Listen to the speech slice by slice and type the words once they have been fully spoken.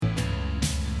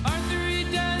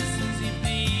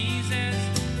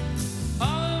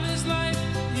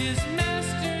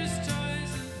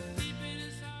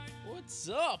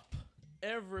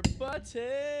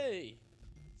everybody.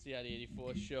 It's the Arty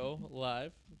 84 show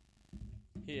live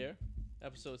here,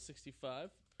 episode 65.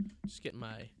 Just getting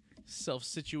myself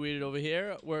situated over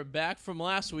here. We're back from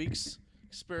last week's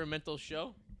experimental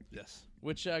show. Yes.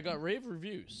 Which got rave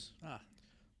reviews. Ah.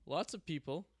 Lots of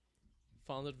people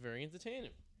found it very entertaining.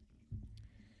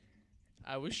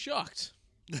 I was shocked.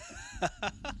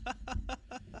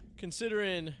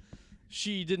 Considering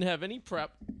she didn't have any prep.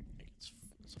 It's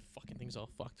fucking thing's all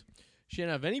fucked. She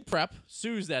didn't have any prep.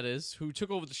 Suze, that is, who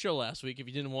took over the show last week, if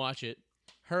you didn't watch it.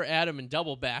 Her, Adam, and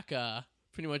Doubleback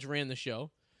pretty much ran the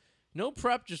show. No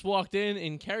prep, just walked in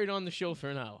and carried on the show for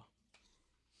an hour.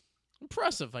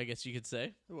 Impressive, I guess you could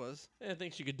say. It was. I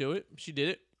think she could do it. She did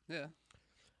it. Yeah.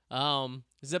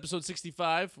 This is episode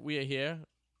 65. We are here.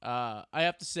 I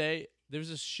have to say, there's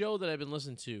a show that I've been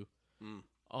listening to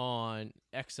on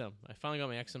XM. I finally got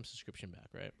my XM subscription back,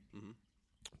 right? Mm-hmm.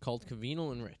 Called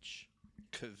Cavino and Rich.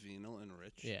 Cavino and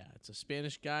Rich? Yeah, it's a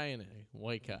Spanish guy and a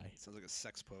white guy. Sounds like a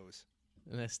sex pose.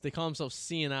 And they call themselves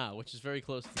CNR, which is very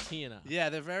close to TNR. Yeah,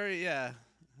 they're very, yeah.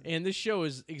 And this show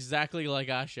is exactly like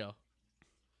our show.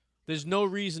 There's no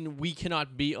reason we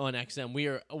cannot be on XM. We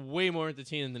are way more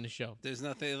entertaining than the show. There's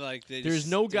nothing like... There's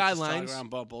no guidelines. Just talk around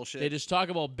about bullshit. They just talk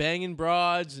about banging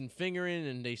broads and fingering,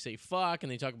 and they say fuck,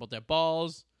 and they talk about their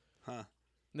balls. Huh.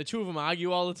 And the two of them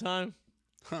argue all the time.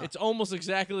 Huh. It's almost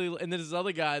exactly... And there's this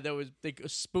other guy that was...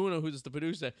 Spooner, who's the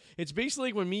producer. It's basically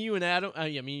like when me, you, and Adam...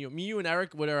 me, you, and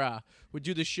Eric would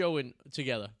do the show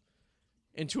together.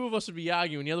 And two of us would be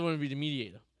arguing, the other one would be the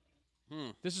mediator.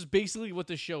 This is basically what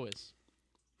this show is.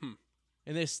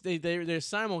 And they're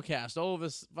simulcast all over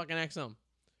fucking XM.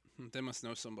 They must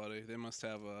know somebody. They must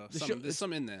have there's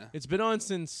some in there. It's been on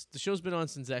since the show's been on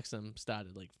since XM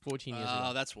started, like 14 years ago.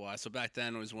 Oh, that's why. So back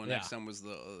then it was when XM was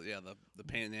the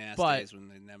pain in the ass but days when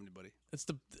they didn't have anybody.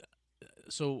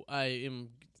 So I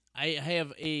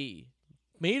have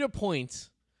made a point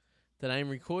that I am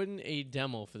recording a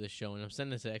demo for this show and I'm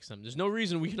sending it to XM. There's no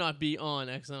reason we cannot be on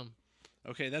XM.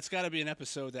 Okay, that's got to be an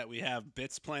episode that we have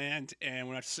bits planned, and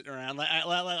we're not just sitting around. We'll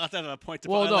have to have a point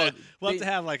to... Well, no. We'll have to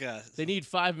have like a... They need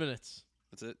 5 minutes.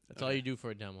 That's it? That's all you do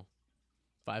for a demo.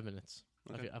 5 minutes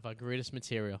of our greatest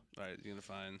material. All right, you're going to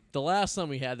find... The last time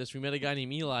we had this, we met a guy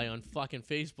named Eli on fucking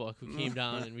Facebook who came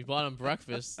down, and we bought him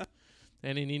breakfast,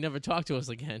 and he never talked to us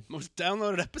again. Most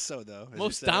downloaded episode, though.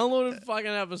 Most downloaded fucking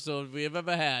episode we have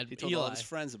ever had. He told all his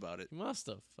friends about it. He must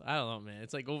have. I don't know, man.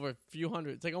 It's like over a few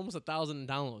hundred. It's like almost 1,000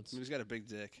 downloads. He's got a big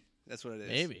dick. That's what it is.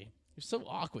 Maybe. He's so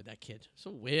awkward, that kid. So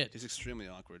weird. He's extremely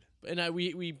awkward. And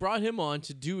we brought him on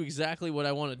to do exactly what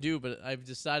I want to do, but I've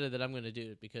decided that I'm going to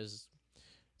do it because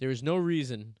there is no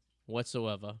reason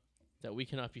whatsoever that we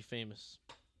cannot be famous.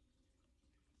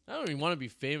 I don't even want to be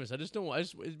famous. I just don't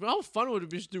want... How fun would it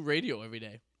be to just do radio every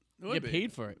day? Get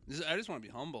paid for it. I just want to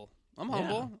be humble. I'm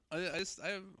humble.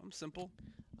 I'm simple.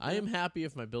 I am happy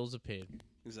if my bills are paid.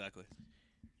 Exactly.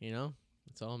 You know?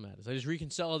 That's all that matters. I just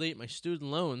reconsolidate my student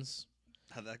loans.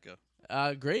 How'd that go?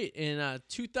 Great. In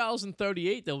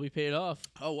 2038, they'll be paid off.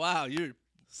 Oh, wow.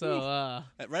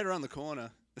 Right around the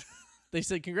corner. They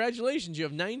said, congratulations. You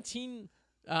have 19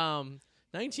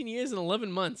 years and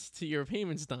 11 months to your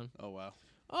payments done. Oh, wow.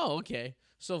 Oh, okay.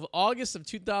 So August of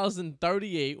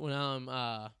 2038, when I'm...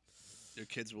 your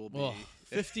kids will be...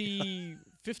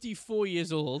 54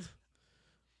 years old.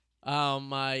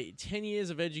 My 10 years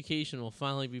of education will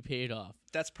finally be paid off.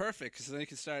 That's perfect, because then you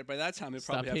can start... By that time, you'll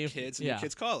probably have kids and your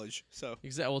kids' college. So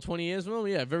exactly. Well, 20 years? Well,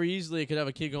 yeah, very easily I could have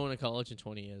a kid going to college in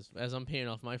 20 years, as I'm paying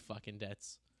off my fucking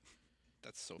debts.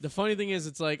 That's so... The funny thing is,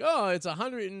 it's like, oh, it's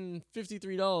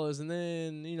 $153, and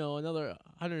then, another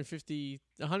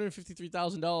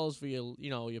 $153,000 for your,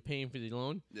 you're paying for the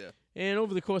loan. Yeah. And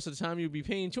over the course of the time, you'll be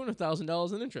paying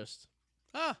 $200,000 in interest.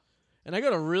 Ah. And I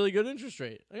got a really good interest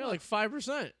rate. I got like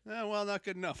 5%. Yeah, well, not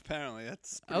good enough, apparently. I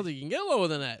don't think you can get lower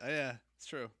than that. Yeah, it's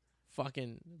true.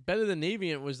 Fucking better than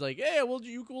Navient was like, hey, we'll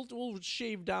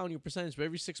shave down your percentage, but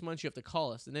every 6 months you have to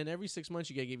call us. And then every 6 months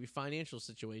you got to give your financial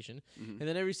situation. Mm-hmm. And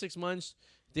then every 6 months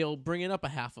they'll bring it up a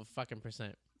half of fucking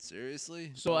percent.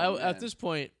 Seriously? So at this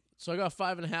point, so I got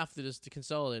 5.5 to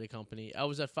consolidate a company. I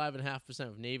was at 5.5%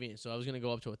 of Navient, so I was going to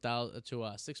go up to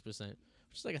 6%, which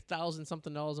is like $1,000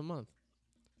 something a month.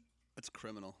 That's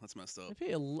criminal. That's messed up.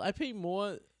 I pay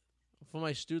more for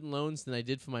my student loans than I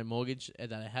did for my mortgage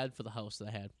that I had for the house that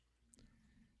I had.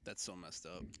 That's so messed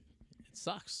up. It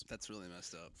sucks. That's really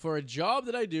messed up. For a job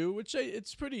that I do, which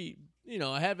it's pretty,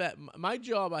 I have my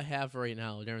job I have right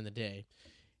now during the day.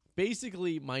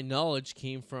 Basically, my knowledge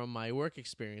came from my work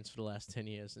experience for the last 10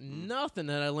 years. Nothing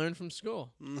that I learned from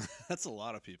school. That's a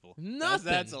lot of people.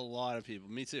 Nothing. That's a lot of people.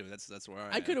 Me too. That's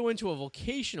where I could have went to a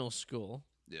vocational school.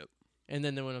 Yep. And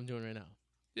then what I'm doing right now.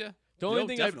 Yeah. The only No,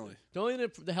 thing definitely. the only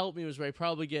thing that helped me was I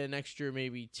probably get an extra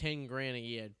maybe $10,000 a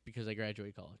year because I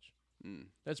graduated college. Mm.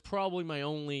 That's probably my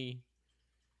only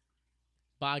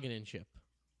bargaining chip.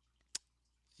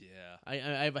 Yeah. I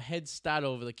have a head start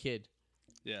over the kid,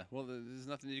 Yeah. Well, there's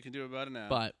nothing you can do about it now.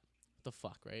 but what the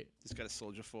fuck, right? Just got to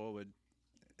soldier forward.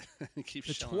 Keep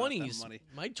The shelling out that 20s, money.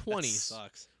 my That 20s.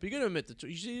 sucks. But you gotta admit,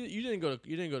 you didn't go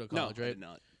to college, No, I right? did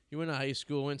not. You went to high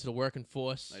school, went to the working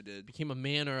force. I did. Became a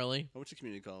man early. I went to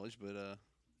community college, but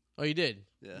Oh, you did?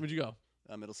 yeah. Where'd you go?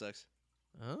 Middlesex.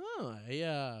 Oh,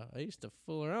 I used to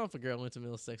fool around with a girl who went to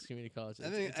Middlesex Community College.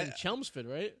 It's in Chelmsford,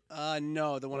 right?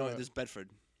 No, the one over this Bedford.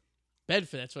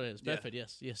 Bedford, that's what it is. Yeah. Bedford,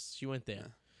 yes, she went there. Yeah.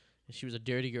 And she was a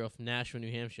dirty girl from Nashville,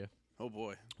 New Hampshire. Oh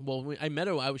boy. Well, when I met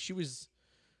her, I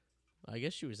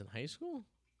guess she was in high school.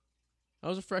 I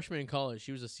was a freshman in college.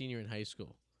 She was a senior in high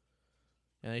school.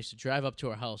 And I used to drive up to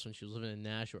her house when she was living in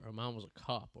Nashville. Her mom was a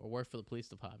cop, or worked for the police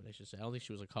department, I should say. I don't think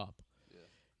she was a cop.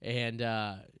 Yeah.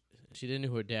 And she didn't know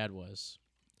who her dad was.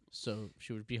 So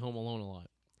she would be home alone a lot.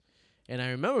 And I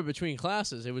remember between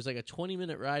classes, it was like a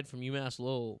 20-minute ride from UMass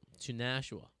Lowell to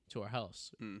Nashua, to our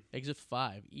house. Exit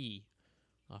 5E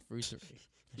off Route 3.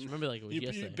 I just remember like it was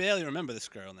yesterday. You barely remember this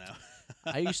girl now.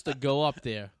 I used to go up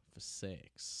there for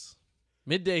sex.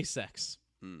 Midday sex.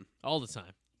 All the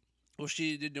time. Well,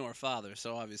 she did know her father,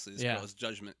 so obviously this girl's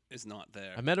judgment is not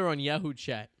there. I met her on Yahoo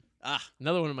Chat. Ah.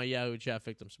 Another one of my Yahoo Chat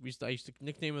victims. I used to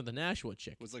nickname her the Nashua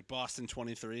chick. It was like Boston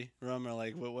 23 room, or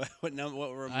like what number?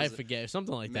 What room? I was forget.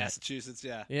 Something like Massachusetts,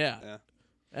 that. Yeah.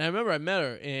 And I remember I met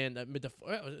her, and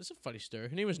it's a funny story.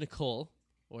 Her name was Nicole,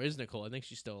 or is Nicole? I think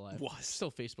she's still alive. Was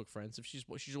still Facebook friends. If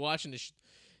she's watching this,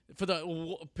 for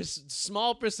the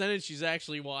small percentage, she's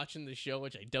actually watching the show,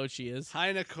 which I doubt she is.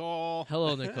 Hi, Nicole.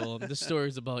 Hello, Nicole. This story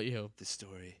is about you. This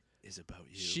story is about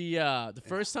you. She the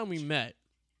first time we met,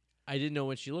 I didn't know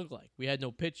what she looked like. We had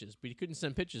no pictures, but you couldn't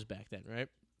send pictures back then, right?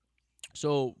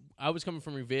 So I was coming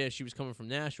from Revere, she was coming from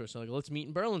Nashua. So let's meet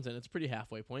in Burlington. It's a pretty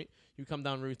halfway point. You come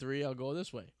down Route 3, I'll go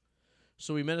this way.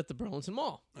 So we met at the Burlington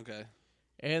Mall. Okay.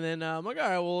 And then I'm like, all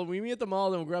right, well, we meet at the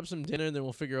mall, then we'll grab some dinner, and then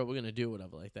we'll figure out what we're gonna do,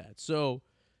 whatever like that. So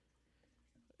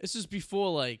this is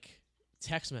before like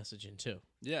text messaging too.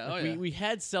 Yeah. Like, we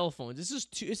had cell phones. This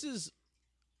is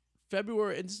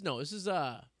February. This is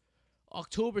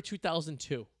October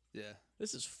 2002. Yeah.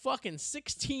 This is fucking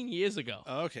 16 years ago.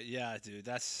 Oh, okay. Yeah, dude.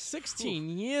 That's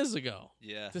 16 years ago.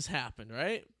 Yeah. This happened,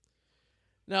 right?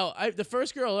 Now, the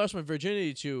first girl I lost my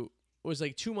virginity to was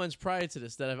like 2 months prior to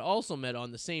this that I've also met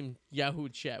on the same Yahoo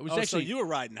Chat. It was actually, so you were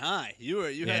riding high. You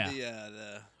had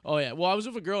the. Oh yeah. Well, I was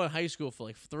with a girl in high school for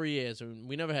like 3 years, and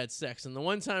we never had sex. And the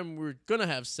one time we were gonna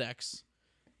have sex,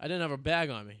 I didn't have a bag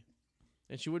on me,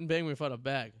 and she wouldn't bang me without a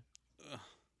bag.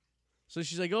 So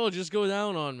she's like, "Oh, just go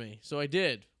down on me." So I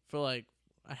did for like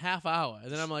a half hour,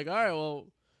 and then I'm like, "All right, well,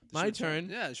 my turn."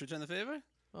 Yeah, did she return the favor?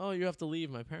 Oh, you have to leave.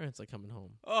 My parents are coming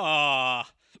home. Oh,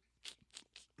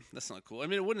 that's not cool. I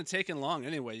mean, it wouldn't have taken long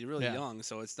anyway. You're really Yeah. young,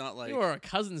 so it's not like. You were our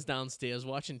cousins downstairs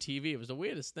watching TV. It was the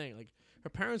weirdest thing. Like her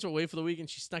parents were away for the weekend.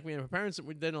 She snuck me in. Her parents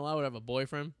didn't allow her to have a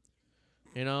boyfriend.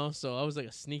 You know, so I was like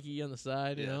a sneaky on the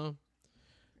side. You know.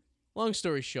 Long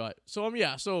story short, so I'm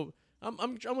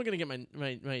gonna get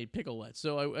my pickle wet.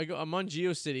 So I'm on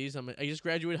GeoCities. I just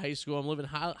graduated high school. I'm living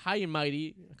high and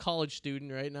mighty, a college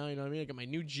student right now. You know what I mean? I got my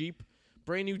new Jeep,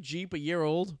 brand new Jeep, a year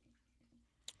old,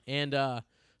 and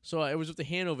so I was with the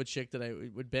Hanover chick that I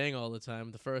would bang all the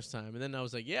time the first time, and then I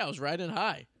was like, I was riding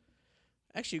high.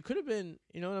 Actually, it could have been.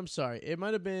 You know what? I'm sorry. It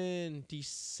might have been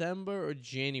December or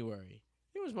January.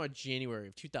 It was more January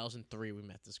of 2003. We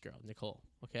met this girl, Nicole.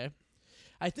 Okay.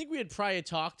 I think we had prior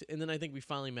talked, and then I think we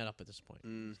finally met up at this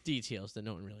point. Details that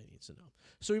no one really needs to know.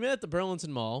 So we met at the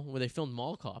Burlington Mall, where they filmed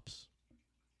Mall Cops.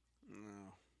 No.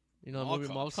 You know the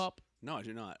movie Mall Cop? No, I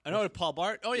do not. I know Paul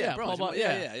Bart. Oh, yeah, Paul Bart.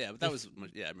 Yeah. But that was, I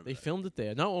remember They that. filmed it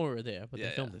there. Not when we were there, but they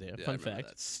filmed it there. Yeah, Fun I remember fact.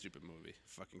 that stupid movie.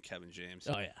 Fucking Kevin James.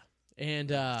 Oh, yeah. And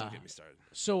don't get me started.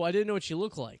 So I didn't know what she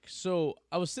looked like. So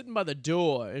I was sitting by the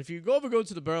door. And if you go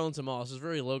to the Burlington Mall, this is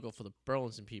very local for the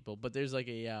Burlington people, but there's like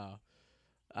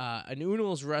an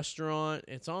Uno's restaurant.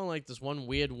 It's on like this one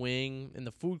weird wing, and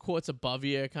the food court's above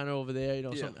you, kind of over there. You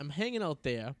know, so I'm hanging out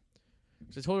there.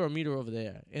 So I told her I'll meet her over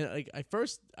there. And like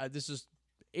this is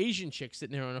Asian chick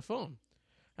sitting there on her phone.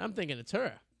 I'm thinking it's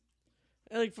her.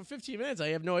 And like for 15 minutes, I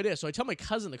have no idea. So I tell my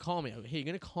cousin to call me. I go, "Hey, you're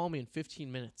gonna call me in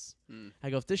 15 minutes." I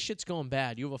go, "If this shit's going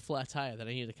bad, you have a flat tire that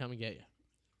I need to come and get you."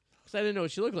 Because I didn't know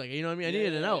what she looked like. You know what I mean? I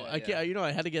needed to know.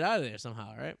 I had to get out of there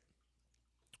somehow, right?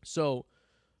 So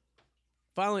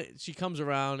finally, she comes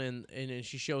around and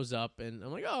she shows up, and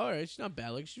I'm like, "Oh, all right, she's not bad.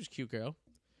 Like, she was a cute girl."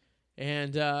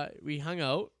 And we hung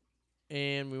out,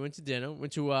 and we went to dinner.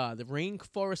 Went to the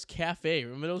Rainforest Cafe.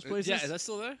 Remember those places? Yeah, is that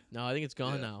still there? No, I think it's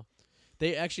gone now.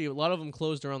 They actually, a lot of them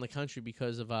closed around the country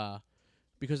because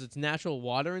it's natural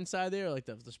water inside there, like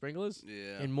the sprinklers.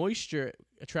 Yeah. And moisture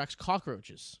attracts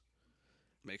cockroaches.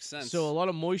 Makes sense. So a lot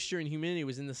of moisture and humidity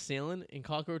was in the ceiling, and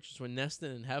cockroaches were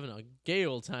nesting and having a gay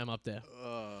old time up there.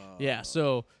 Yeah,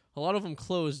 so a lot of them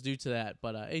closed due to that.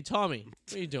 But hey, Tommy,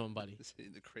 what are you doing, buddy?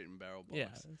 The Crate and Barrel box. Yeah,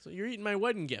 so you're eating my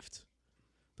wedding gift.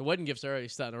 The wedding gifts are already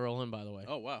starting to roll in, by the way.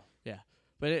 Oh, wow. Yeah,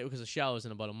 but because the shower's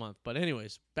in about a month. But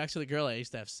anyways, back to the girl I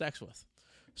used to have sex with.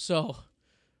 So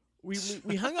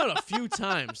we hung out a few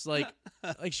times. Like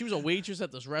she was a waitress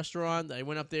at this restaurant. I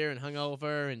went up there and hung out with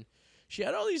her, and she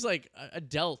had all these like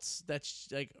adults that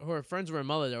her friends were her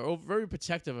mother. They were very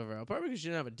protective of her. Probably because she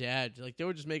didn't have a dad. Like they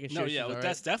were just making sure. No, she yeah, was all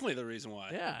that's right. definitely the reason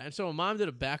why. Yeah, and so my mom did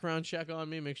a background check on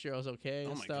me, make sure I was okay. Oh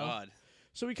and my stuff. God.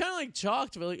 So we kind of like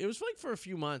talked, but it was like for a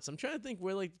few months. I'm trying to think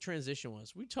where like the transition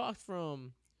was. We talked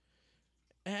from.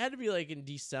 It had to be like in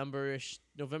December-ish,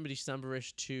 November,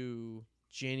 December-ish to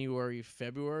January,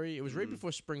 February. It was right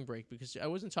before spring break because I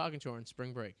wasn't talking to her on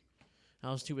spring break.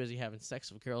 I was too busy having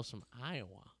sex with girls from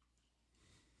Iowa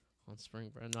on spring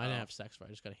break. No, I didn't have sex with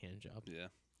her. I just got a hand job. Yeah.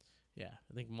 Yeah.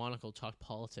 I think Monaco talked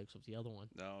politics with the other one.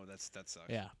 No, that sucks.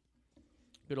 Yeah.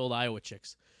 Good old Iowa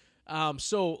chicks.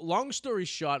 So long story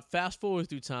short, fast forward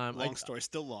through time. Long story,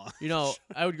 still long.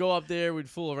 I would go up there, we'd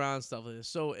fool around and stuff like this.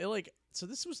 So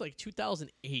this was like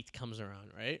 2008 comes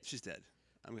around, right? She's dead.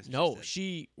 I'm gonna say No,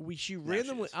 she's dead. she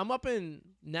randomly. I'm up in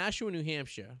Nashua, New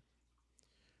Hampshire.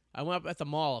 I went up at the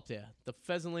mall up there, the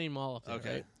Pheasant Lane Mall up there.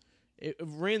 Okay. Right?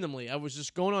 Randomly, I was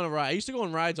just going on a ride. I used to go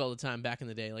on rides all the time back in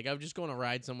the day. Like I would just go on a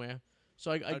ride somewhere.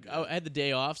 So I had the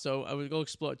day off, so I would go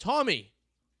explore. Tommy,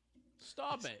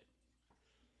 stop it.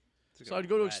 So I'd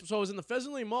go to. So I was in the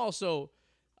Pheasant Lane Mall. So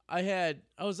I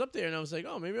was up there and I was like,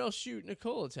 oh, maybe I'll shoot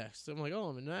Nicole a text. I'm like, oh,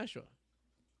 I'm in Nashua.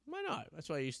 Why not? That's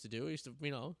what I used to do. I used to,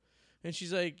 And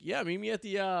she's like, yeah, meet me at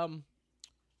the I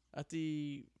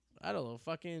don't know,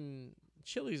 fucking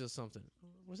Chili's or something.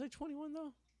 Was I 21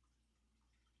 though?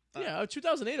 Yeah,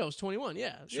 2008 I was 21.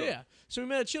 Yeah, sure. Yeah. So we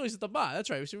met at Chili's at the bar. That's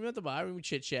right. So we met at the bar and we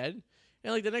chit chatted.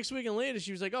 And like the next weekend later,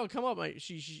 she was like, "Oh, come up."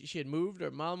 She had moved.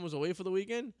 Her mom was away for the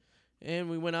weekend, and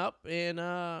we went up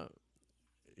and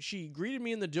she greeted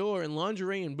me in the door in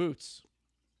lingerie and boots.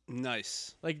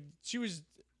 Nice. Like she's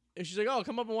like, "Oh,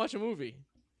 come up and watch a movie."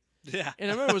 Yeah. And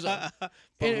I remember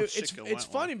it was it's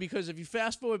funny because if you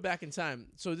fast forward back in time,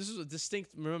 so this is a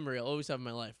distinct memory I'll always have in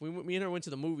my life. Me and her went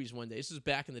to the movies one day. This was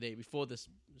back in the day before this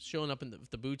showing up in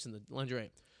the boots and the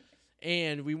lingerie.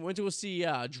 And we went to go see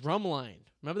Drumline.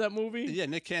 Remember that movie? Yeah,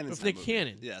 Nick Cannon. With Nick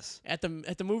Cannon. Yes. At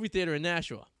the movie theater in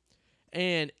Nashua.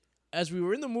 And as we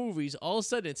were in the movies, all of a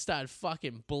sudden it started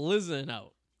fucking blizzarding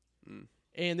out.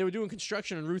 And they were doing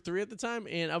construction on Route 3 at the time,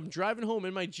 and I'm driving home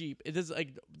in my Jeep.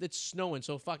 It's snowing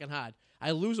so fucking hard.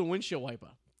 I lose a windshield wiper.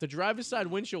 The driver's side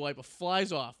windshield wiper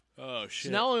flies off. Oh,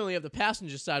 shit. So now I only have the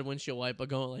passenger side windshield wiper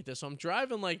going like this. So I'm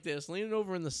driving like this, leaning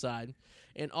over in the side,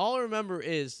 and all I remember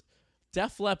is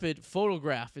Def Leppard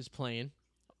Photograph is playing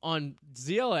on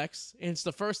ZLX, and it's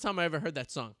the first time I ever heard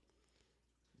that song.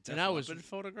 Def Leppard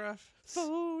Photograph?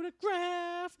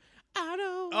 Photograph. I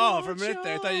don't Oh, for a minute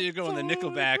there, I thought you were going the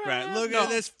Nickelback right. Look at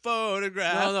this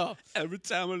photograph. No. Every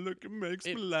time I look, it makes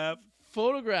me laugh.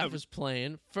 Photograph is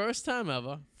playing. First time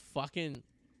ever. Fucking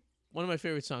one of my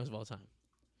favorite songs of all time.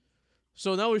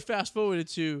 So now we fast forwarded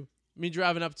to me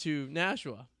driving up to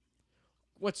Nashua.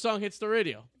 What song hits the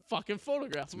radio? Fucking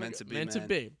Photograph. It's meant to be, Meant man. to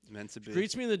be. Meant to be.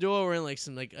 Greets me in the door wearing like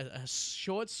some like a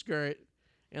short skirt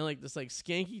and like this like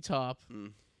skanky top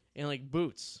and like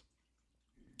boots.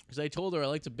 Because I told her I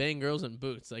like to bang girls in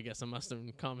boots. I guess I must have in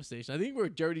conversation. I think we were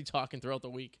dirty talking throughout the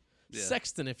week. Yeah.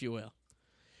 Sexting, if you will.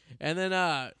 And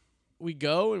then we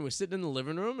go and we're sitting in the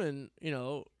living room and,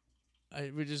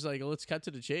 we're just like, let's cut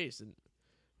to the chase. And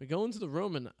we go into the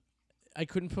room and I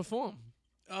couldn't perform.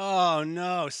 Oh,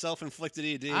 no.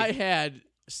 Self-inflicted ED. I had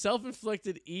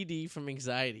self-inflicted ED from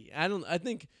anxiety. I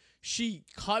think she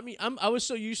caught me. I was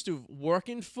so used to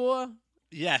working for.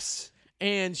 Yes.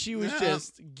 And she was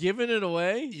just giving it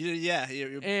away.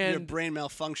 Your brain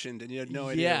malfunctioned and you had no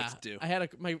idea what to do. I had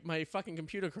my fucking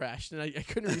computer crashed and I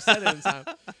couldn't reset it in time.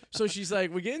 So she's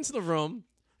like, we get into the room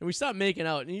and we start making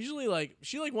out. And usually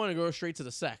she wanted to go straight to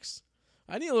the sex.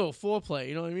 I need a little foreplay,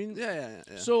 you know what I mean? Yeah.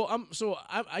 So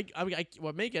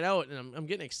we're making out and I'm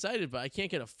getting excited, but I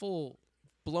can't get a full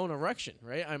blown erection,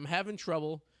 right? I'm having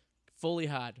trouble fully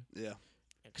hard. Yeah.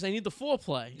 Because I need the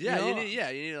foreplay. Yeah, you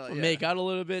need to make out a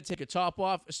little bit, take a top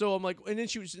off. So I'm like, and then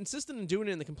she was insisting on doing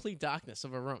it in the complete darkness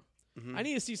of her room. I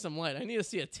need to see some light. I need to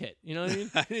see a tit. You know what I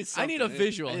mean? I need a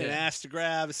visual I need here. an ass to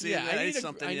grab. See, Yeah, I need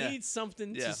something. I need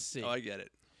something to see. Oh, I get it.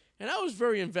 And I was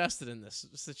very invested in this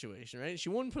situation, right? She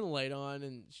wouldn't put a light on,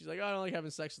 and she's like, oh, I don't like having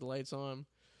sex with the lights on.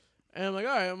 And I'm like,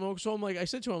 all right. So I'm like, I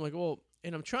said to her, I'm like, well,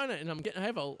 and I'm trying to, and I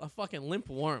have a fucking limp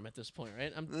worm at this point,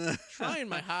 right? I'm trying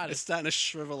my hardest. It's starting to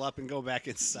shrivel up and go back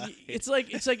inside. It's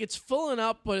like it's filling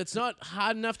up, but it's not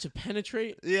hard enough to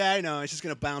penetrate. Yeah, I know. It's just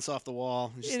gonna bounce off the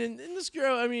wall. And this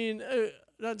girl, I mean,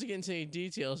 not to get into any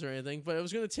details or anything, but it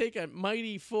was going to take a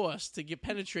mighty force to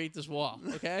penetrate this wall,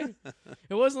 okay?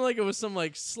 It wasn't like it was some,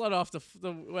 like, slut off the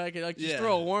way I could, just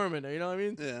throw a worm in there, you know what I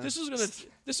mean? Yeah. This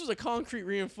was a concrete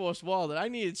reinforced wall that I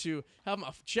needed to have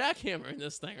my jackhammer in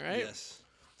this thing, right? Yes.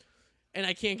 And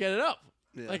I can't get it up.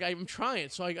 Yeah. Like, I'm trying.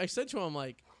 So I said to him,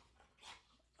 like,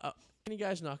 can you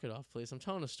guys knock it off, please? I'm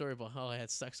telling a story about how I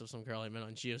had sex with some girl I met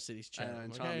on GeoCities channel.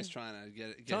 And okay? Tommy's trying to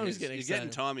get Tommy's getting You're excited. getting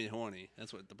Tommy horny.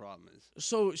 That's what the problem is.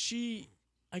 So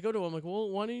I go to him, I'm like,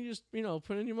 well, why don't you just,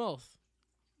 put it in your mouth?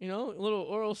 A little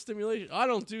oral stimulation. I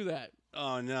don't do that.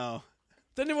 Oh, no.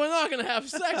 Then we're not going to have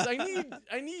sex.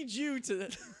 I need you to,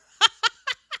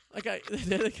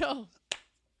 there they go.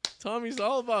 Tommy's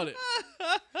all about it.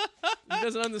 He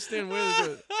doesn't understand where to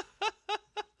do it.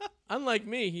 Unlike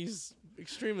me, he's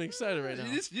extremely excited right now.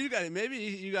 You got it. Maybe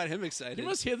you got him excited. He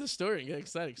must hear the story and get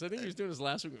excited, because I think he was doing this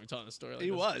last week when we were telling the story. Like he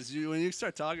this. was. When you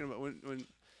start talking about when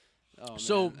oh,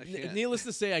 so, man, I can't. needless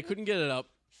to say, I couldn't get it up.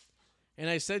 And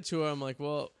I said to her, I'm like,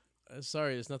 well,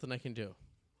 sorry, there's nothing I can do.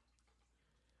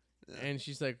 Yeah. And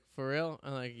she's like, for real?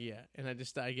 I'm like, yeah. And I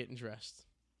just started getting dressed.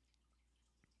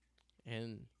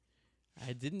 And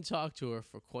I didn't talk to her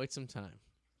for quite some time.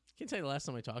 I can't tell you the last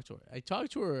time I talked to her. I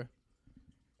talked to her.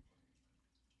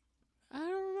 I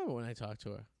don't remember when I talked to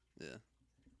her. Yeah.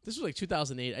 This was like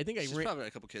 2008. I think she's probably got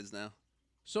a couple kids now.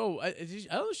 So I don't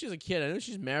know if she's a kid. I know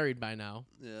she's married by now.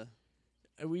 Yeah.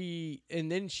 And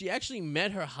then she actually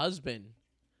met her husband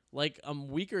like a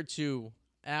week or two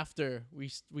after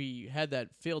we had that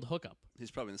failed hookup.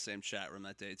 He's probably in the same chat room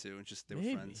that day too, and just they Maybe.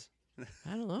 were friends.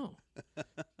 I don't know. Did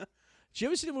you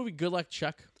ever see the movie Good Luck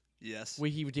Chuck? Yes. Where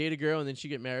he would date a girl and then she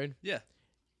get married? Yeah.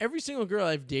 Every single girl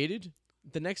I've dated,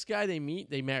 the next guy they meet,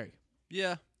 they marry.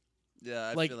 Yeah. Yeah,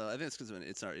 I feel that. I think it's because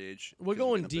it's our age. We're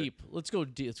going deep. Let's go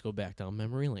back down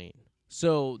memory lane.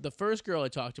 So the first girl I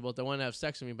talked about that wanted to have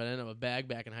sex with me, but I didn't have a bag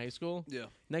back in high school. Yeah.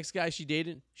 Next guy she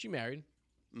dated, she married.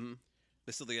 Mm-hmm.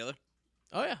 They still together?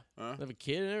 Oh, yeah. They have a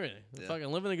kid and everything. They're fucking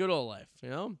living the good old life,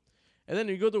 And then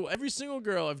you go through every single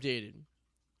girl I've dated.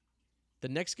 The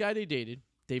next guy they dated,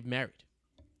 they've married.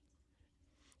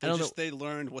 They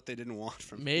learned what they didn't want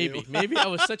from you. Maybe I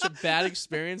was such a bad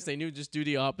experience, they knew just do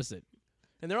the opposite.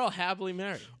 And they're all happily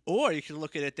married. Or you can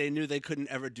look at it, they knew they couldn't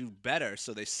ever do better,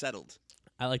 so they settled.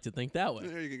 I like to think that way.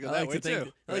 You can go that way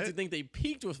too. I like to think they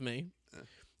peaked with me.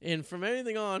 And from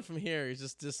anything on from here,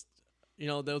 it's just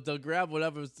they'll grab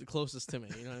whatever's the closest to me.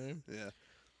 You know what I mean? Yeah.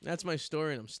 That's my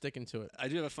story, and I'm sticking to it. I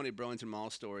do have a funny Burlington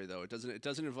Mall story, though. It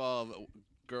doesn't involve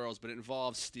girls, but it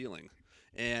involves stealing.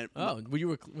 And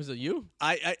was it you?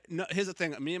 No, here's the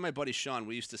thing. Me and my buddy Sean,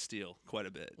 we used to steal quite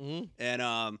a bit. Mm-hmm.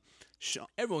 And Sean,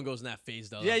 everyone goes in that phase,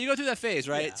 though. Yeah, you go through that phase,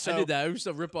 right? Yeah, so I did that. I used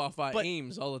to rip off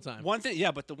Ames all the time.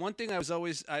 But the one thing I was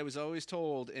always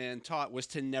told and taught was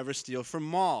to never steal from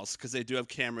malls, because they do have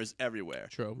cameras everywhere.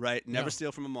 True. Right? Never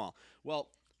steal from a mall. Well,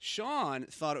 Sean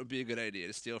thought it would be a good idea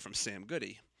to steal from Sam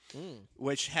Goody,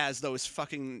 which has those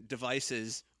fucking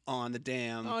devices on the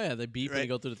dam. Oh, yeah, they beep and they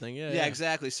go through the thing. Yeah,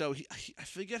 exactly. So I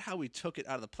forget how we took it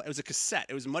out of the it was a cassette.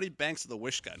 It was Muddy Banks of the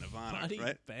Wish God, Nirvana, Muddy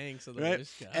right? Banks of the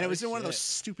Wish God. And it was in one of those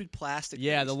stupid plastic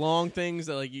things. The long things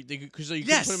that you couldn't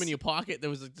put them in your pocket. There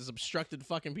was this obstructed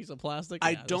fucking piece of plastic.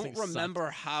 I don't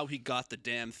remember how he got the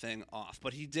damn thing off,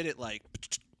 but he did it like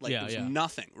it was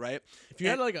nothing, right? If you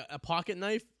had like a pocket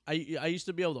knife, I used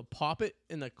to be able to pop it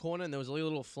in the corner, and there was a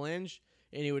little flange,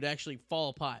 and it would actually fall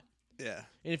apart. Yeah.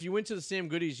 And if you went to the Sam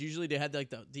Goodies, usually they had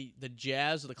like the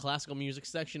jazz or the classical music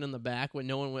section in the back where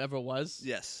no one ever was.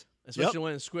 Yes. Especially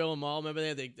when in Square Mall. Remember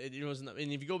and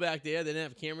if you go back there, they didn't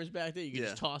have cameras back there. You could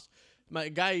just toss. My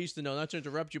guy used to know, not to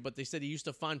interrupt you, but they said he used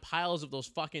to find piles of those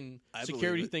fucking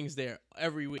security things there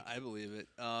every week. I believe it.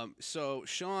 So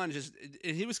Sean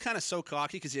he was kind of so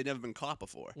cocky because he had never been caught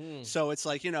before. So it's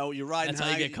like, you're riding That's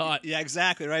high. how you get caught. Yeah,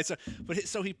 exactly, right?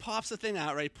 So he pops the thing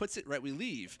out, right? He puts it, right? We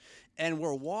leave. And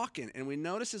we're walking, and we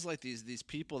notice there's like these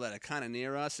people that are kind of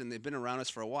near us, and they've been around us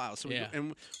for a while. So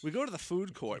we go to the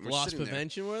food court. And we're Loss sitting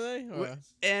prevention, there. Were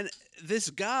they? And this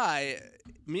guy,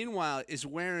 meanwhile, is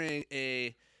wearing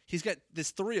he's got,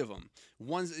 there's three of them.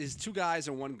 Is two guys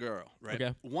and one girl, right?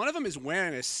 Okay. One of them is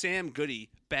wearing a Sam Goody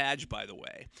badge, by the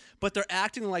way, but they're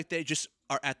acting like they just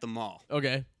are at the mall.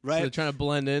 Okay. Right? So they're trying to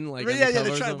blend in, like,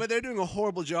 but they're doing a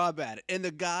horrible job at it. And the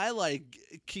guy, like,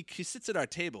 he sits at our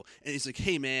table, and he's like,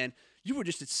 hey, man, you were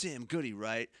just at Sam Goody,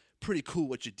 right? Pretty cool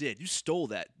what you did. You stole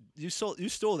that. You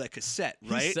stole that cassette,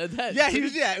 right? He said that? Yeah,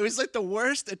 it was like the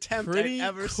worst attempt I've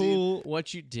ever seen. Pretty cool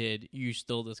what you did. You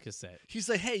stole this cassette. He's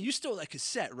like, hey, you stole that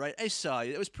cassette, right? I saw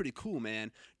you. That was pretty cool,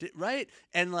 man. right?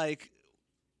 And, like,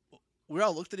 we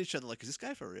all looked at each other like, is this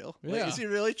guy for real? Yeah. Like, is he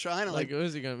really trying to, like...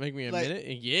 is he going to make me a like, minute?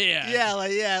 Yeah.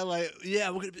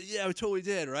 We totally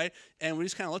did, right? And we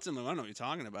just kind of looked at him like, I don't know what you're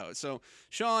talking about. So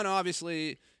Sean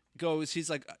obviously goes, he's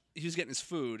like, he was getting his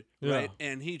food, right?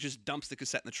 And he just dumps the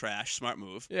cassette in the trash. Smart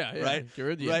move. Yeah. Right? Get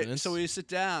rid of the right? evidence. So we sit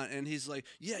down, and he's like,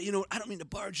 yeah, you know, I don't mean to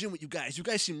barge in with you guys. You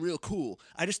guys seem real cool.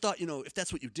 I just thought, you know, if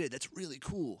that's what you did, that's really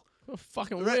cool. What a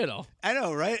fucking weirdo. I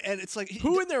know, right? And it's like...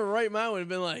 Who in their right mind would have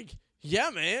been like...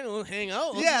 Yeah, man, we'll hang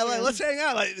out. Let's hang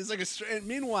out. Like, it's like and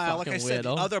meanwhile, fucking like I said,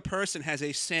 weirdo. the other person has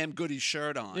a Sam Goody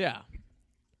shirt on. Yeah.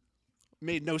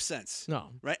 Made no sense. No.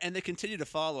 Right? And they continued to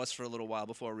follow us for a little while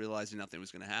before realizing nothing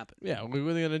was going to happen. Yeah, what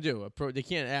are they going to do? They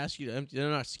can't ask you to empty. They're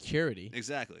not security.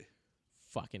 Exactly.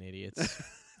 Fucking idiots.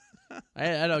 I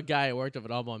had a guy who worked up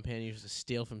at Audubon Pan. He used to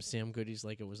steal from Sam Goody's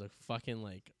like it was a fucking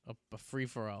like a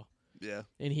free-for-all. Yeah.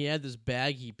 And he had this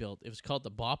bag he built. It was called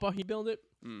the Bopper. He built it.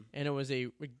 And it was a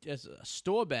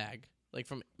store bag, like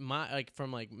from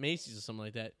Macy's or something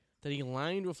like that he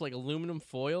lined with like aluminum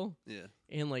foil,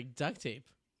 and like duct tape.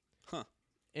 Huh.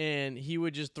 And he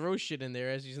would just throw shit in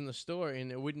there as he's in the store,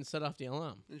 and it wouldn't set off the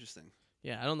alarm. Interesting.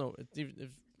 Yeah, I don't know if the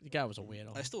guy was a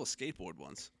weirdo. I stole a skateboard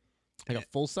once. Like a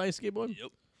full size skateboard.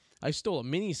 Yep. I stole a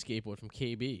mini skateboard from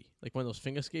KB, like one of those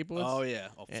finger skateboards. Oh yeah.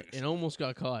 And almost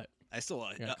got caught. I stole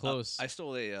close. I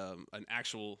stole an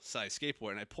actual size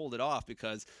skateboard, and I pulled it off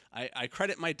because I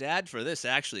credit my dad for this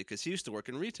actually, because he used to work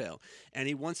in retail, and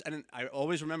I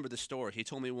always remember the story. He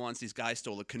told me once these guys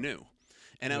stole a canoe,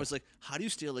 and I was like, "How do you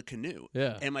steal a canoe?"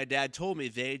 Yeah. And my dad told me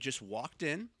they just walked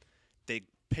in, they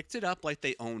picked it up like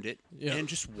they owned it, and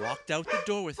just walked out the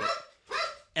door with it.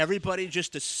 Everybody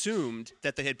just assumed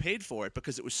that they had paid for it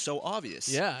because it was so obvious.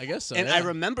 Yeah, I guess so. And I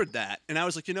remembered that, and I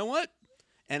was like, you know what?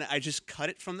 And I just cut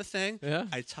it from the thing. Yeah.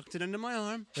 I tucked it into my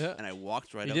arm. Yeah. And I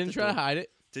walked right out You the door. didn't try to hide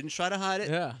it. Didn't try to hide it.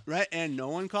 Yeah. Right. And no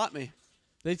one caught me.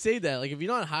 They'd say that, like, if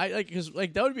you're not hiding, like, because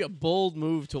like that would be a bold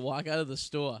move to walk out of the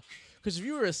store. Because if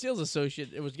you were a sales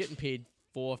associate, it was getting paid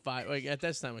 $4 or $5, like at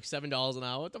that time, like $7 an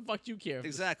hour. What the fuck do you care?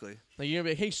 Exactly. Like you're gonna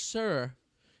be like, hey, sir,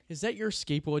 is that your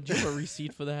skateboard? Do you have a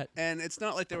receipt for that? And it's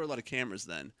not like there were a lot of cameras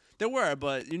then. There were,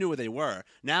 but you knew where they were.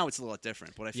 Now it's a little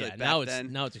different. But I feel like back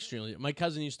then, now it's extremely. My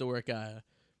cousin used to work.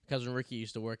 Cousin Ricky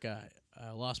used to work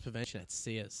loss prevention at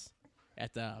Sears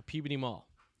at the Peabody Mall,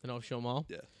 the North Shore Mall.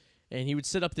 Yeah. And he would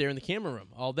sit up there in the camera room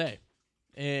all day,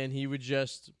 and he would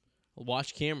just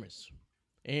watch cameras.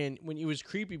 And when it was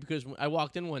creepy because I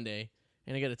walked in one day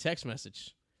and I got a text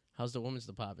message, "How's the women's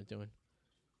department doing?"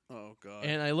 Oh God.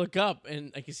 And I look up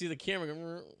and I can see the camera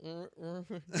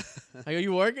going. I go,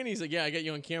 "You working?" He's like, "Yeah, I got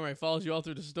you on camera. I followed you all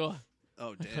through the store."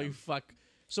 Oh damn. I go, "You fuck."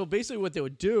 So basically, what they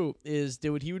would do is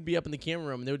he would be up in the camera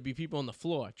room, and there would be people on the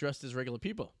floor dressed as regular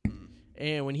people.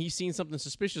 And when he seen something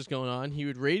suspicious going on, he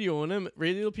would radio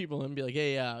the people and be like,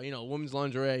 "Hey, women's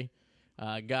lingerie,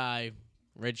 guy,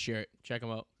 red shirt, check him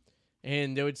out."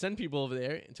 And they would send people over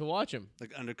there to watch him.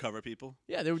 Like undercover people.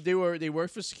 Yeah, they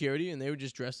worked for security, and they were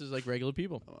just dressed as like regular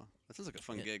people. Oh, that sounds like a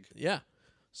fun gig. Yeah.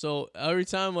 So every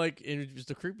time, like, it was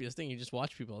the creepiest thing. You just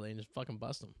watch people all day and just fucking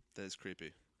bust them. That is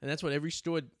creepy. And that's what every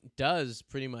store does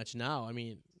pretty much now. I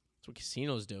mean, that's what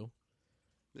casinos do.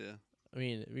 Yeah. I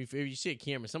mean, if you see a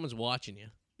camera, someone's watching you.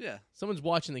 Yeah. Someone's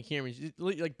watching the cameras.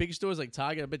 Like big stores like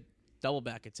Target, I bet Double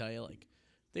Back could tell you, like,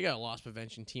 they got a loss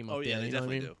prevention team up there. Oh, yeah, they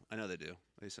definitely do. I know they do.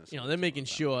 They're making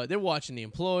sure. They're watching the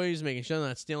employees, making sure they're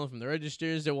not stealing from the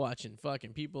registers. They're watching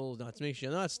fucking people not to make sure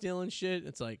they're not stealing shit.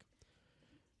 It's like,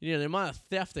 the amount of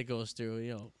theft that goes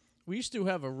through, We used to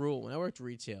have a rule when I worked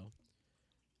retail.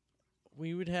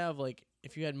 We would have, like,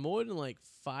 if you had more than, like,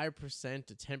 5%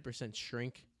 to 10%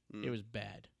 shrink, it was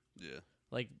bad. Yeah.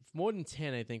 Like, more than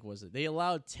 10, I think, was it. They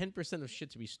allowed 10% of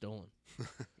shit to be stolen.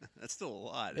 That's still a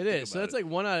lot. It is. So that's like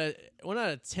one out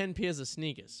of 10 pairs of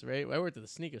sneakers, right? I worked at the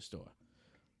sneaker store.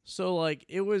 So, like,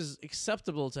 it was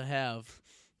acceptable to have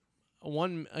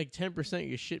 10% of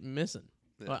your shit missing.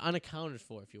 Or unaccounted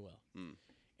for, if you will.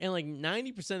 And, like,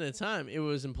 90% of the time, it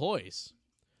was employees.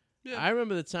 Yeah. I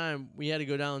remember the time we had to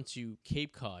go down to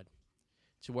Cape Cod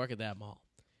to work at that mall.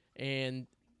 And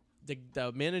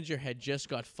the manager had just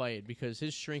got fired because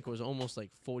his shrink was almost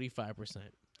like 45%.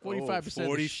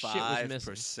 45% of the shit was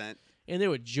missing. And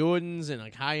there were Jordans and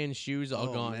like high-end shoes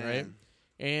all gone, man. Right?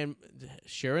 And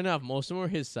sure enough, most of them were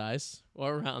his size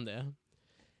or around there.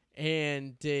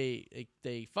 and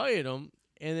they fired him.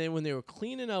 And then when they were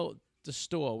cleaning out the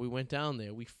store, we went down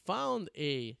there. We found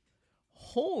a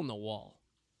hole in the wall.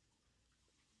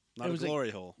 Not a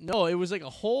glory hole. No, it was like a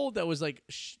hole that was like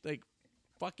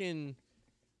fucking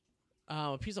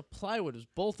a piece of plywood was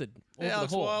bolted over the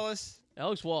Alex hole. Wallace.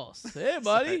 Alex Wallace. Hey,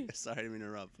 buddy. Sorry, I didn't mean to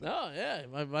interrupt. No, yeah,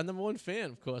 my number one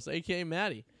fan, of course, a.k.a.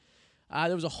 Matty.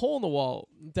 There was a hole in the wall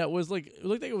that was like, it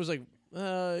looked like it was like,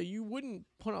 you wouldn't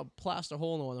put a plaster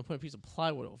hole in the wall and put a piece of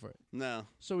plywood over it. No.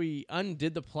 So we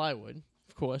undid the plywood,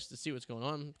 of course, to see what's going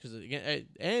on, because again,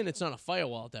 and it's not a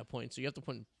firewall at that point, so you have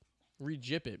to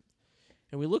re-jip it.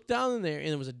 And we looked down in there, and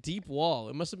there was a deep wall.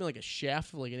 It must have been like a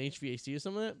shaft for like an HVAC or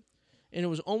something like that. And it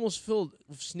was almost filled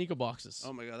with sneaker boxes.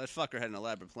 Oh my god, that fucker had an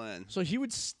elaborate plan. So he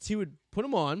would put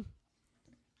them on,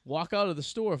 walk out of the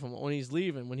store when he's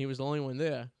leaving, when he was the only one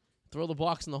there, throw the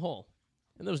box in the hole,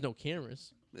 and there was no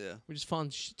cameras. Yeah, we just found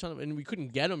a shit ton of, and we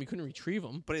couldn't get them. We couldn't retrieve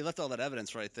them. But he left all that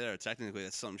evidence right there. Technically,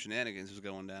 that's some shenanigans was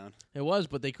going down. It was,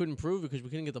 but they couldn't prove it because we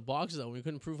couldn't get the boxes out. We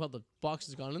couldn't prove how the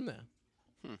boxes got in there.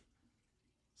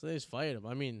 So they just fired him.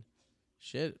 I mean,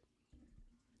 shit.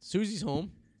 Susie's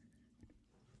home.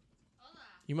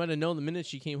 You might have known the minute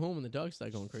she came home and the dog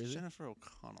started going crazy. Jennifer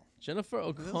O'Connell. Jennifer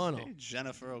O'Connell.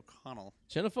 Jennifer O'Connell.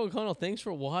 Jennifer O'Connell, thanks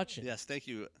for watching. Yes, thank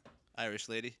you, Irish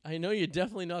lady. I know you're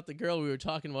definitely not the girl we were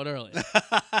talking about earlier.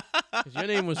 'Cause your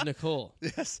name was Nicole.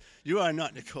 Yes, you are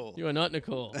not Nicole. You are not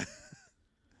Nicole.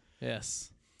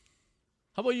 Yes.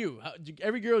 How about you?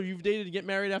 Every girl you've dated to get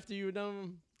married after you were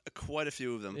done? Quite a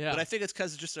few of them. Yeah. But I think it's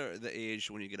because it's just the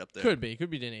age when you get up there. Could be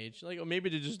an age. Like, or maybe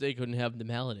they couldn't have the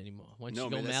mallet anymore. Once you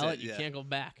go mallet, you can't go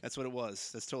back. That's what it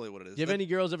was. That's totally what it is. Do you have any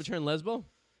girls ever turn lesbo?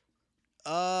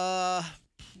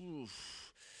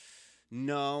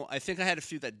 No. I think I had a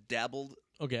few that dabbled.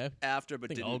 Okay. After, but I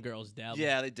think didn't. all girls dabble.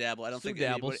 Yeah, they dabble. I don't think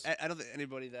dabbles.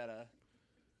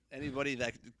 anybody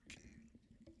that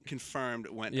confirmed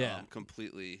went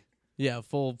completely. Yeah,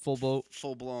 full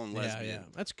blown lesbian. Yeah,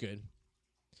 that's good.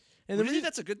 And do you think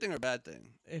that's a good thing or a bad thing?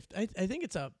 If I think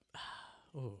it's a,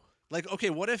 like, okay,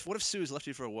 what if Sue's left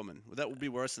you for a woman? That would be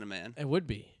worse than a man. It would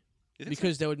be,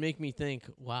 because that would make me think,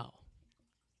 wow,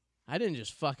 I didn't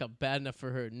just fuck up bad enough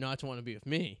for her not to want to be with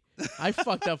me. I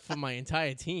fucked up for my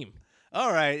entire team.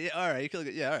 All right. You can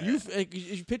look at, all right.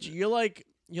 You picture you're like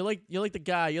the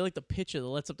guy, you're like the pitcher that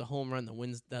lets up the home run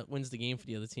that wins the game for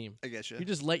the other team. I guess you. You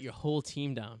just let your whole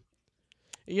team down.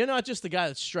 You're not just the guy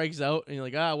that strikes out and you're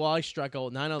like, well, I struck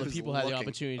out. 9 other people had the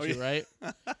opportunity to, right?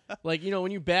 Like,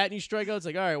 when you bat and you strike out, it's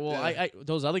like, all right, well, I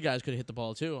those other guys could have hit the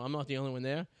ball too. I'm not the only one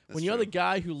there. When you're the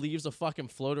guy who leaves a fucking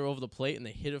floater over the plate and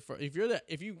they hit it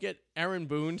if you get Aaron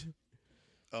Booned,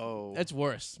 that's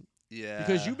worse. Yeah.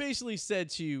 Because you basically said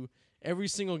to every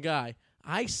single guy,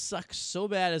 I suck so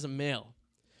bad as a male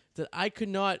that I could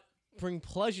not bring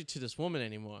pleasure to this woman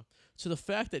anymore. So the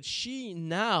fact that she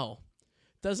now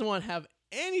doesn't want to have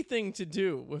anything to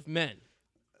do with men.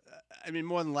 I mean,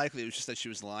 more than likely, it was just that she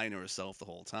was lying to herself the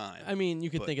whole time. I mean, you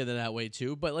could think of it that way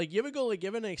too. But like, you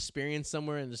ever an experience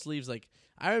somewhere and just leaves like,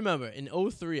 I remember in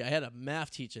 2003, I had a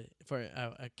math teacher for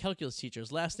a calculus teacher.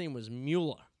 His last name was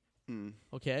Mueller.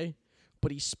 Okay,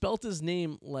 but he spelt his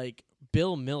name like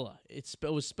Bill Miller. It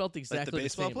was spelt exactly the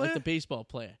same, like the baseball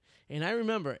player. And I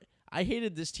remember I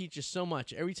hated this teacher so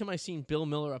much. Every time I seen Bill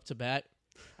Miller up to bat,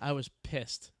 I was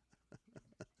pissed.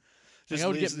 I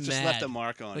would get mad. Just left a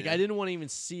mark on. Like, I didn't want to even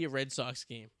see a Red Sox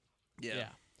game. Yeah.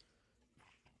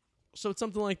 So it's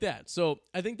something like that. So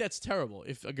I think that's terrible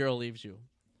if a girl leaves you.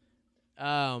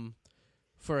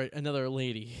 For another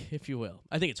lady, if you will.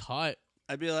 I think it's hot.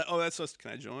 I'd be like, that's us.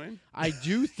 Can I join? I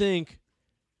do think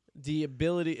the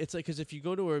ability, it's like, because if you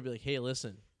go to her and be like, hey,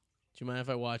 listen, do you mind if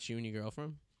I watch you and your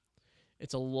girlfriend?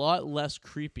 It's a lot less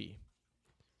creepy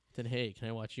than, hey, can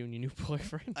I watch you and your new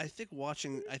boyfriend? I think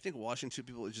watching two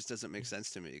people, it just doesn't make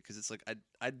sense to me, because it's like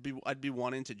I'd be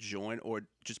wanting to join or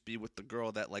just be with the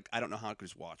girl that, like, I don't know how I could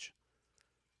just watch.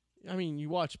 I mean, you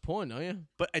watch porn, don't you?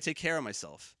 But I take care of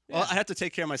myself. Yeah. Well, I have to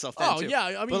take care of myself then, too. Yeah.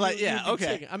 I mean, but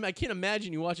okay. I can't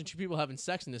imagine you watching two people having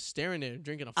sex and just staring there and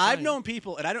drinking a I've known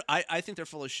people, and I think they're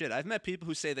full of shit. I've met people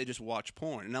who say they just watch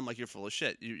porn, and I'm like, you're full of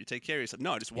shit. You take care of yourself.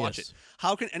 No, just watch it.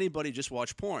 How can anybody just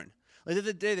watch porn? Like the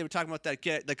other day, they were talking about that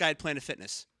guy at Planet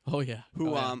Fitness. Oh yeah.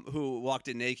 Who walked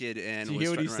in naked and Did you was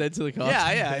hear what he around. said to the cops?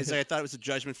 Yeah. He's like, I thought it was a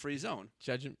judgment-free zone.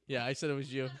 Judgment. Yeah, I said it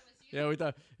was you. Yeah, we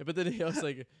thought. But then he was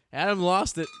like, Adam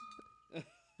lost it.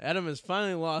 Adam has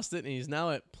finally lost it, and he's now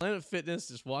at Planet Fitness,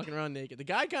 just walking around naked. The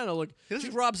guy kind of looked. This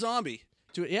is Rob Zombie.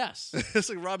 Yes. It's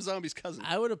like Rob Zombie's cousin.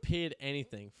 I would have paid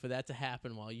anything for that to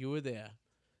happen while you were there,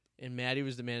 and Maddie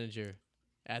was the manager.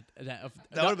 That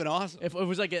would have been awesome. If it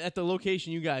was like at the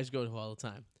location you guys go to all the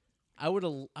time, I would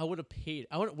have paid.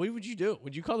 What would you do?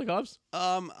 Would you call the cops?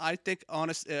 I think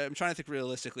I'm trying to think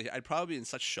realistically. I'd probably be in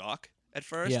such shock at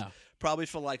first. Yeah. Probably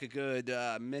for like a good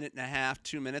minute and a half,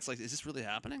 2 minutes. Like, is this really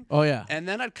happening? Oh yeah. And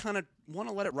then I'd kind of want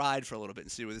to let it ride for a little bit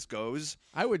and see where this goes.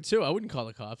 I would too. I wouldn't call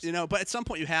the cops. But at some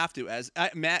point you have to. As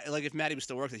Matt, like if Matty was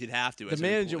still working, he'd have to. The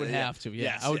manager would have to. Yeah.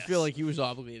 Yes, I would feel like he was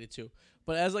obligated to.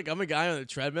 But as like I'm a guy on the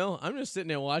treadmill, I'm just sitting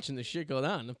there watching the shit go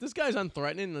down. If this guy's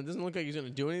unthreatening and it doesn't look like he's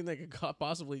gonna do anything that could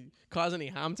possibly cause any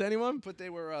harm to anyone. But they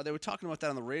were talking about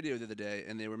that on the radio the other day,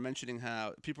 and they were mentioning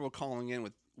how people were calling in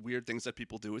with weird things that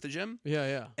people do at the gym. Yeah,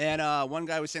 yeah. And one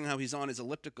guy was saying how he's on his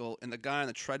elliptical, and the guy on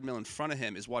the treadmill in front of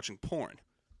him is watching porn.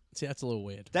 See, that's a little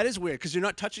weird. That is weird because you're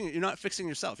not touching it. You're not fixing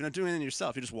yourself. You're not doing anything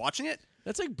yourself. You're just watching it.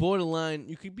 That's like borderline.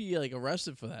 You could be like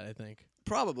arrested for that, I think.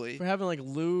 Probably. For having like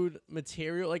lewd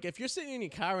material. Like if you're sitting in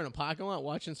your car in a parking lot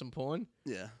watching some porn.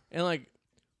 Yeah. And like,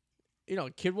 a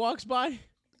kid walks by.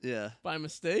 Yeah. By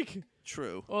mistake.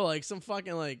 True. Or like some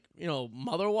fucking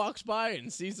mother walks by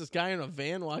and sees this guy in a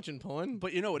van watching porn.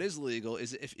 But you know what is legal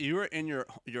is if you're in your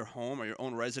home or your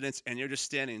own residence and you're just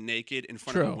standing naked in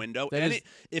front of a window.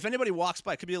 If anybody walks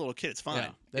by, it could be a little kid. It's fine. Yeah,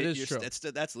 that is true.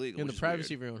 That's legal. In the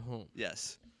privacy of your own home.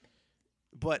 Yes.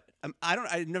 But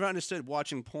I never understood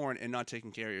watching porn and not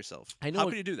taking care of yourself. I know. How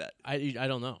could you do that? I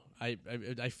don't know.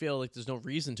 I feel like there's no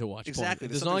reason to watch exactly.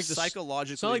 porn. There's something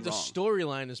psychologically It's not like wrong. the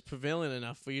storyline is prevalent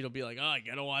enough for you to be like, oh, I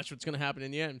gotta watch what's gonna happen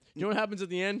in the end. You know what happens at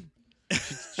the end?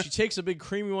 She takes a big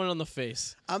creamy one on the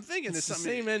face. I'm thinking it's the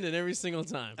same ending every single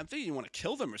time. I'm thinking you want to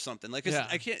kill them or something. Like yeah.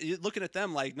 I can't. You're looking at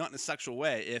them like not in a sexual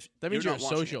way. If that means you're a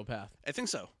not sociopath. I think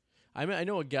so. I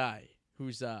know a guy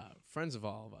who's friends of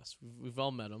all of us. We've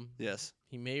all met him. Yes.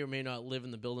 He may or may not live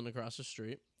in the building across the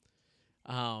street.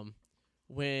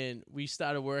 When we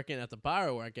started working at the bar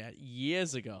I work at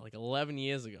years ago, like 11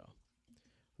 years ago,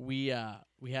 we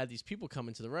had these people come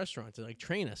into the restaurant to like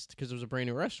train us because it was a brand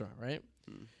new restaurant, right?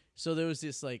 Mm. So there was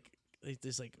this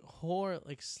whore,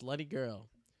 like slutty girl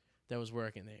that was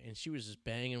working there, and she was just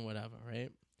banging whatever, right?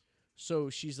 So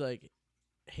she's like,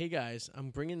 "Hey guys,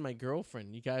 I'm bringing my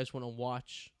girlfriend. You guys want to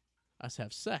watch us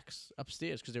have sex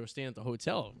upstairs?" Because they were staying at the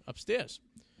hotel upstairs.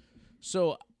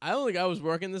 So I don't think I was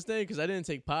working this day because I didn't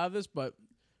take part of this, but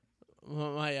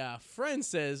my friend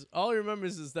says all he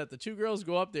remembers is that the two girls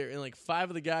go up there and like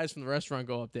 5 of the guys from the restaurant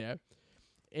go up there,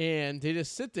 and they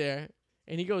just sit there.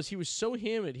 And he goes, he was so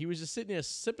hammered, he was just sitting there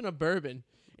sipping a bourbon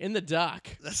in the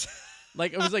dark.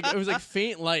 Like it was like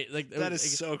faint light. Like that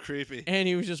is so creepy. And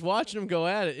he was just watching them go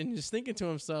at it and just thinking to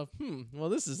himself, well,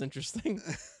 this is interesting.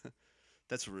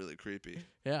 That's really creepy.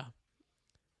 Yeah.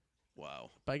 Wow.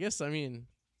 But I guess,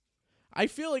 I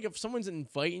feel like if someone's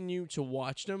inviting you to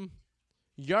watch them,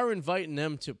 you're inviting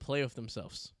them to play with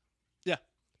themselves. Yeah.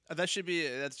 That should be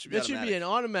an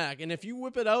automatic. And if you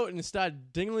whip it out and start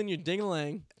dingling your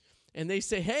ding-a-lang, and they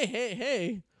say,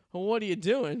 hey, well, what are you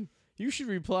doing? You should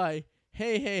reply,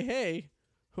 hey,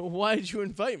 why did you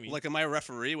invite me? Like, am I a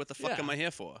referee? What the fuck am I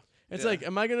here for? It's like,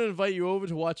 am I going to invite you over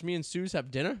to watch me and Suze have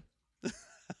dinner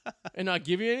and not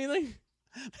give you anything?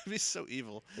 That'd be so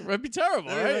evil. It'd be terrible,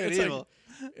 right? It's evil.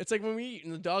 It's like when we eat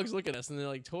and the dogs look at us and they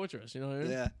like torture us. You know what I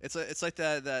mean? Yeah, it's like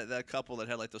that couple that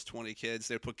had like those 20 kids.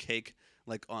 They would put cake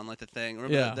like on like the thing.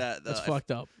 Remember that? That's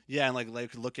fucked up. Yeah, and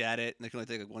like look at it and they can only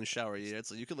take like one shower a year.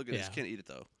 It's like you can look at this, you can't eat it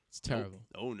though. It's terrible.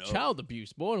 Oh no. Child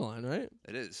abuse, borderline, right?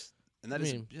 It is, and that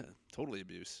is totally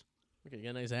abuse. Okay, you got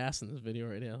a nice ass in this video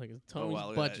right here. Like Tommy's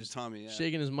wow, butt just Tommy,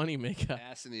 shaking his money maker.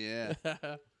 Ass in the air.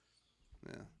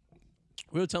 Yeah.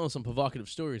 We were telling some provocative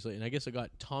stories lately, and I guess I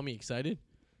got Tommy excited.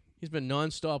 He's been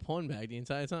nonstop hornbag the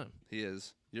entire time. He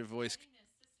is. Your voice.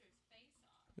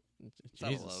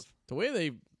 Jesus. Love. The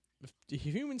way if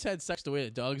humans had sex the way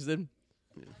the dogs did.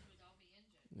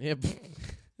 Yeah.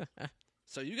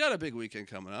 So you got a big weekend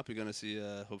coming up. You're going to see,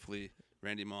 hopefully,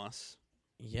 Randy Moss.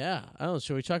 Yeah. I don't know.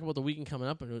 Shall we talk about the weekend coming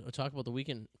up or talk about the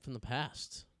weekend from the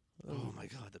past? Oh, my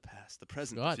God. The past, the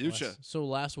present, the future. So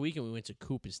last weekend we went to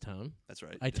Cooperstown. That's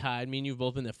right. I tied. Me and you have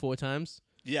both been there 4 times.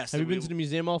 Yes. Have you been to the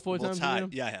museum all 4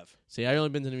 times? Yeah, I have. See, I only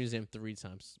been to the museum 3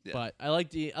 times. Yeah. But I like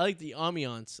the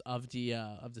ambiance of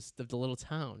the little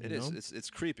town. It is. It's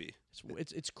creepy.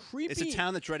 It's creepy. It's a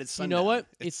town that dreaded sundown. You know what?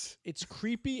 It's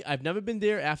creepy. I've never been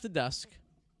there after dusk,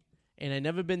 and I've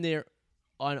never been there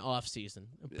on off season.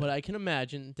 Yeah. But I can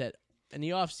imagine that in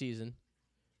the off season,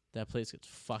 that place gets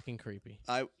fucking creepy.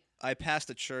 I passed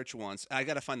a church once. I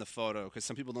got to find the photo because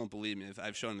some people don't believe me if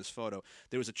I've shown this photo.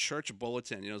 There was a church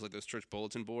bulletin. It was like those church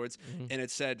bulletin boards. Mm-hmm. And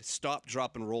it said, "Stop,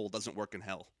 drop, and roll doesn't work in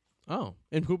hell." Oh,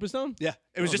 in Cooperstown? Yeah.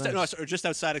 It was just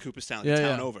outside of Cooperstown, the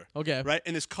town over. Okay. Right?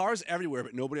 And there's cars everywhere,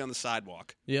 but nobody on the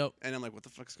sidewalk. Yep. And I'm like, what the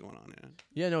fuck's going on here?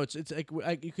 Yeah, no, it's like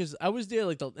because I was there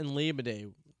like in Labor Day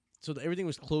so everything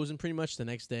was closing pretty much the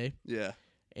next day. Yeah.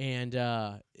 And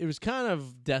it was kind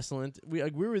of desolate. We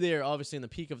were there obviously in the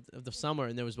peak of the summer,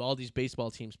 and there was all these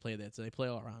baseball teams play there, so they play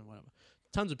all around, whatever.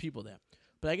 Tons of people there.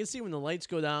 But I can see when the lights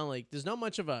go down, like there's not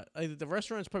much of the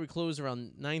restaurants probably close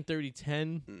around 9:30,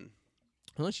 10.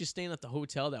 Unless you're staying at the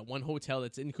hotel, that one hotel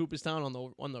that's in Cooperstown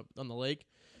on the lake,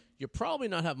 you probably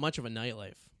not have much of a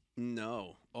nightlife.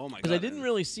 No. Oh my god. Because I didn't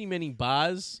really see many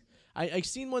bars. I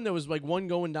seen one that was like one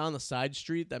going down the side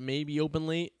street that may be open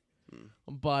late,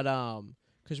 but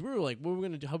because we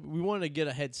wanted to get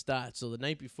a head start. So the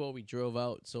night before we drove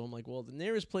out, so I'm like, well, the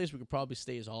nearest place we could probably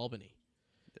stay is Albany,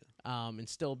 and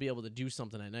still be able to do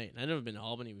something at night. And I've never been to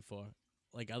Albany before,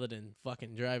 like other than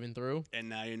fucking driving through. And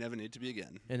now you never need to be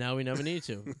again. And now we never need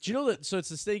to. Do you know that? So it's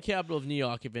the state capital of New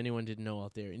York, if anyone didn't know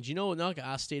out there. And do you know, like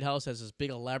our state house has this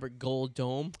big elaborate gold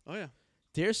dome. Oh yeah.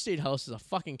 Their state house is a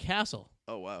fucking castle.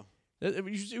 Oh wow.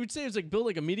 You would say it's like built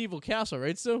like a medieval castle,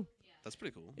 right, Stu? That's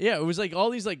pretty cool. Yeah, it was like all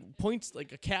these like points,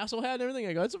 like a castle had and everything.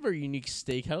 I go, that's a very unique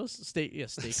steakhouse.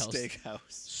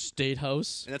 Steakhouse. State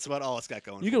house. And that's about all it's got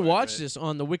going. You can watch this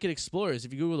on the Wicked Explorers.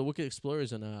 If you Google the Wicked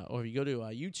Explorers, or if you go to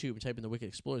YouTube and type in the Wicked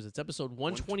Explorers, it's episode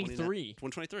 123.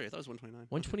 123. I thought it was 129.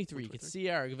 123. You can see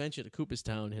our adventure to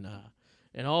Cooperstown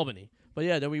in Albany. But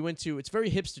yeah, then we went to. It's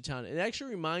very hipster town. It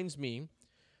actually reminds me.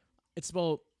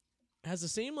 Has the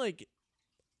same like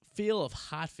feel of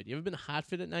Hartford. You ever been to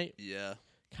Hartford at night? Yeah.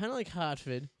 Kind of like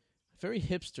Hartford, very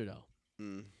hipster though.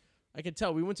 I could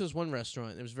tell. We went to this one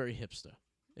restaurant. It was very hipster.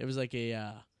 It was like they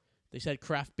had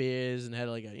craft beers and had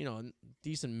like a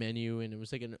decent menu, and it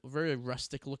was like a very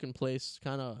rustic looking place,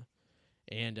 kind of.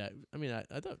 And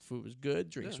I thought food was good,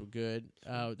 drinks were good.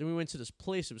 Then we went to this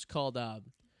place. It was called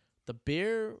the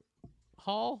Beer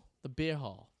Hall,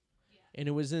 and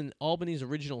it was in Albany's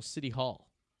original city hall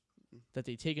that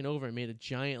they taken over and made a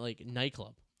giant like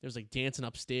nightclub. There was like dancing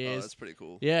upstairs. Oh, that's pretty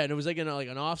cool. Yeah, and it was like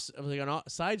an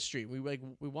side street. We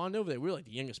wandered over there. We were like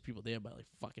the youngest people there by like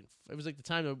fucking. It was like the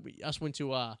time that we went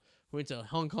to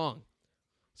Hong Kong.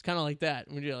 It's kind of like that.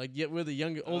 We're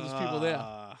the oldest people there.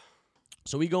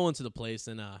 So we go into the place,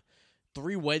 and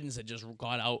 3 weddings had just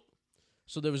got out.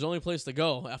 So there was the only place to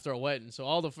go after a wedding. So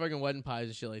all the friggin' wedding pies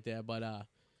and shit like that. But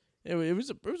it was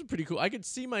a pretty cool. I could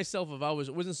see myself if I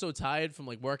wasn't so tired from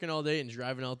like working all day and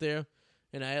driving out there.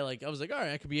 And I was like, all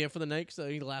right, I could be here for the night because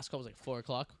the last call was like 4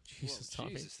 o'clock. Jesus,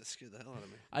 Tommy. Jesus, that scared the hell out of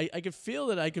me. I could feel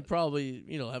that I could probably,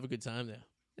 have a good time there.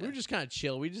 Yeah. We were just kind of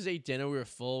chill. We just ate dinner. We were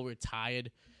full. We were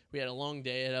tired. We had a long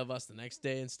day ahead of us the next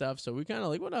day and stuff. So we kind of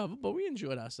like, whatever, but we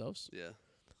enjoyed ourselves. Yeah.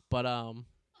 But,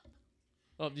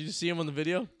 did you see him on the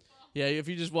video? Yeah, if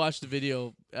you just watch the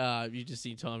video, you just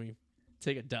see Tommy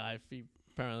take a dive. He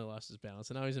apparently lost his balance,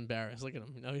 and now he's embarrassed. Look at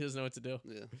him. Now he doesn't know what to do.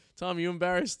 Yeah. Tom, you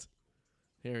embarrassed?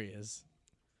 Here he is.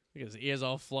 Look at his ears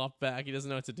all flopped back. He doesn't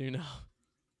know what to do now.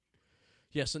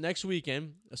 Yeah, so next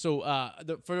weekend. So,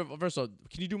 first of all,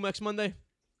 can you do next Monday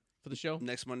for the show?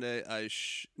 Next Monday,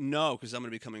 no, because I'm going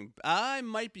to be coming. I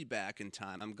might be back in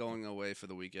time. I'm going away for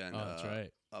the weekend. Oh, that's right.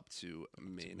 Up to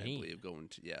Maine, I believe. Well,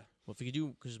 if you could do,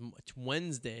 because it's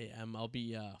Wednesday, I'll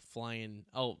be flying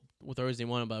out Thursday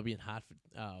morning, but I'll be in Hartford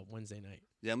Wednesday night.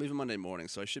 Yeah, I'm leaving Monday morning,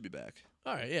 so I should be back.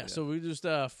 All right, yeah. So we just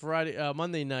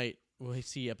Monday night. We'll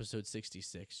see episode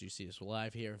 66. You see us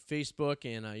live here on Facebook,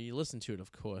 and you listen to it,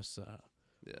 of course,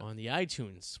 on the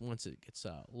iTunes once it gets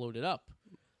loaded up.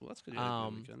 Well, that's good.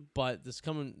 Weekend. But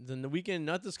the weekend,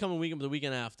 not this coming weekend, but the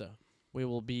weekend after, we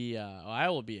will be, I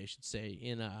will be, I should say,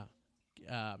 in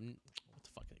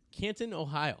Canton,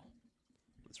 Ohio.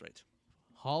 That's right.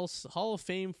 Hall of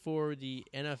Fame for the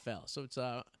NFL. So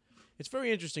it's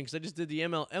very interesting because I just did the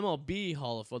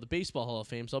MLB the Baseball Hall of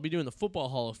Fame. So I'll be doing the Football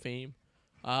Hall of Fame.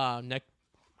 Next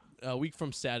week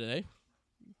from Saturday,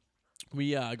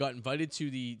 we got invited to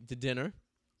the dinner,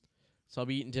 so I'll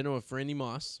be eating dinner with Randy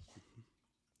Moss.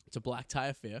 It's a black tie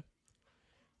affair,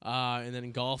 and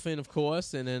then golfing, of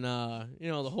course, and then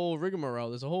the whole rigmarole.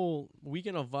 There's a whole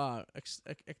weekend of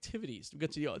activities. We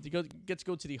get to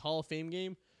go to the Hall of Fame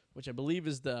game, which I believe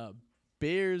is the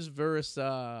Bears versus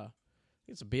I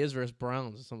think it's the Bears versus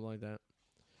Browns or something like that.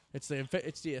 It's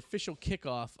the official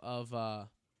kickoff of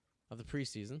the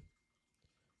preseason.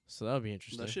 So that'll be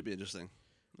interesting. That should be interesting.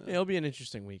 Yeah, it'll be an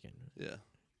interesting weekend. Yeah.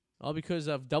 All because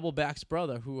of Doubleback's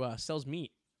brother who sells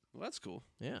meat. Well, that's cool.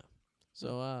 Yeah.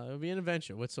 So it'll be an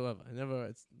adventure whatsoever.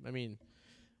 It's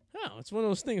one of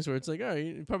those things where it's like, all right,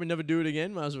 you probably never do it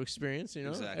again. Might as well experience,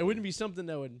 Exactly. It wouldn't be something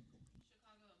that would...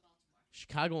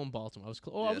 Chicago and Baltimore. I was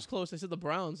close. I was close. I said the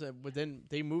Browns, but then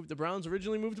the Browns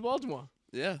originally moved to Baltimore.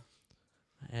 Yeah.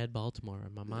 I had Baltimore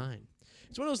in my mind.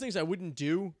 It's one of those things I wouldn't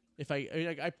do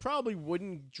I probably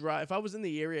wouldn't drive. If I was in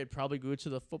the area, I'd probably go to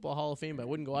the Football Hall of Fame, but I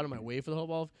wouldn't go out of my way for the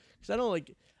Football Hall of Fame because I don't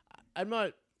like. I'm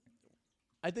not.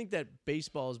 I think that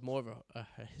baseball is more of a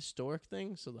historic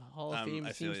thing, so the Hall of Fame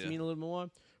seems to mean a little more.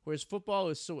 Whereas football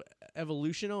is so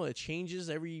evolutional; it changes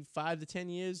every 5 to 10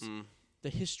 years. The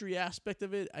history aspect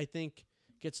of it, I think,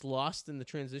 gets lost in the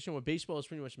transition. Where baseball has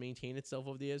pretty much maintained itself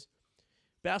over the years.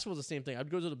 Basketball is the same thing. I'd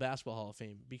go to the Basketball Hall of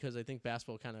Fame because I think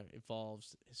basketball kind of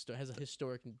evolves, has a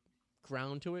historic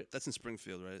ground to it. That's in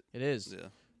Springfield, right? It is. Yeah.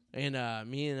 And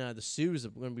me and the Sues are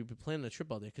going to be planning a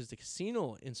trip out there because the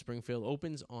casino in Springfield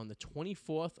opens on the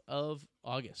 24th of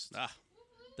August.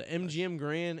 The MGM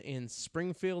Grand in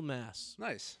Springfield, Mass.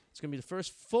 Nice. It's going to be the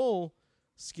first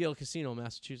full-scale casino in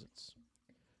Massachusetts.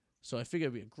 So I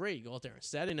figured it'd be great. Go out there on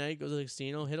Saturday night, go to the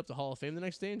casino, hit up the Hall of Fame the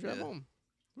next day, and drive home.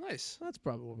 Nice. That's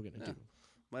probably what we're going to do.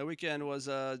 My weekend was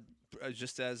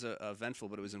just as eventful,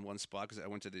 but it was in one spot because I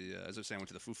went to the, as I was saying, I went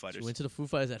to the Foo Fighters. So you went to the Foo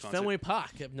Fighters at Fenway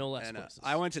Park, no less and, places.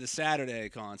 I went to the Saturday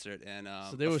concert, and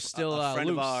so they were still a friend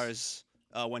loose. of ours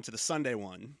went to the Sunday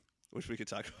one, which we could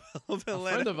talk about a little bit later.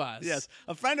 A friend of ours. Yes,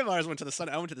 a friend of ours went to the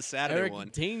Sunday. I went to the Saturday Eric one.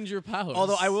 Danger Powers.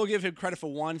 Although I will give him credit for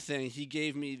one thing, he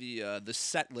gave me the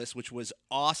set list, which was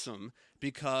awesome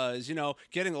because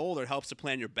getting older helps to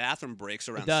plan your bathroom breaks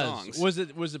around songs. Was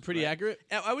it pretty accurate?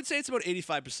 I would say it's about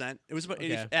 85%. It was about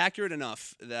 80, accurate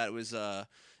enough that it was.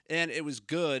 And it was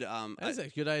good. That's a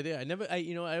good idea.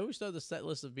 I always thought the set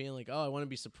list of being like, oh, I want to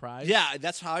be surprised. Yeah,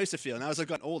 that's how I used to feel. And as I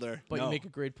got older, but you make a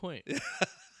great point.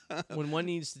 When one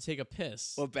needs to take a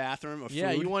piss or bathroom or food.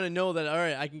 Yeah, you want to know that. All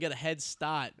right, I can get a head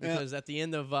start because at the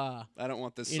end of I don't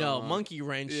want this. Monkey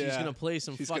Wrench. She's gonna play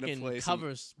some fucking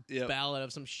covers ballad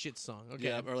of some shit song. Okay,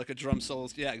 yeah, or like a drum solo.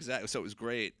 Yeah, exactly. So it was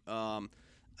great.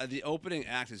 The opening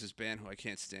act is this band who I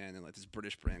can't stand, and like this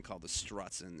British band called the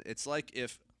Struts, and it's like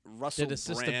if Russell They're the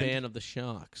sister band of the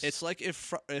Sharks. It's like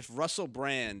if Russell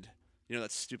Brand,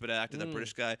 that stupid actor, that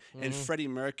British guy, and Freddie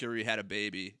Mercury had a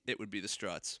baby, it would be the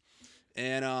Struts.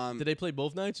 And did they play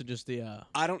both nights or just the?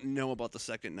 I don't know about the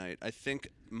second night. I think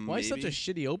why such a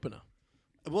shitty opener?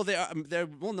 Well, they're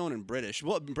well known in British.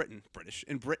 Well, in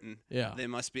Britain. Yeah, they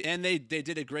must be. And they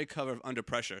did a great cover of Under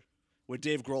Pressure, where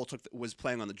Dave Grohl was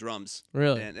playing on the drums.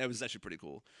 Really, and it was actually pretty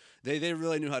cool. They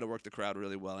really knew how to work the crowd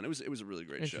really well, and it was a really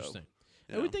great show. Interesting.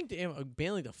 I would think a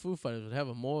band like the Foo Fighters would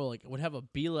have a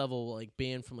B-level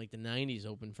band from the '90s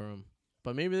open for them.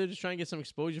 But maybe they're just trying to get some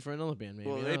exposure for another band. Maybe.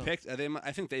 Well,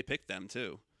 I think they picked them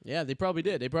too. Yeah, they probably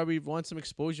did. They probably want some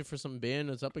exposure for some band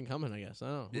that's up and coming. I guess I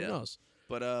don't know. Who knows?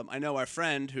 But I know our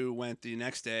friend who went the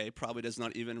next day probably does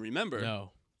not even remember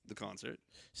the concert.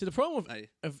 See, the problem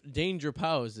with Danger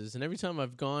Powers is, and every time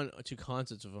I've gone to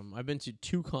concerts of them, I've been to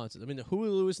 2 concerts. I've been to Huey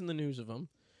Lewis and the News of them,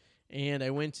 and I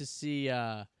went to see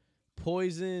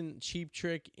Poison, Cheap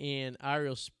Trick, and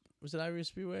Ariel. Was it Ariel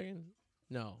Speedwagon?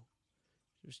 No,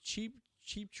 it was Cheap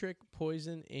Trick,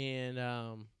 Poison, and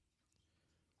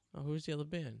who's the other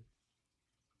band?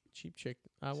 Cheap Trick.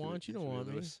 I Want You, Don't Want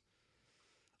Me.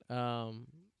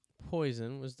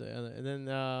 Poison was the other, and then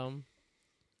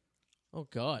oh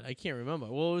god, I can't remember.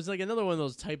 Well, it was like another one of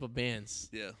those type of bands.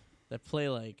 Yeah. That play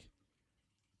like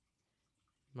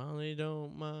Molly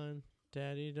don't mind,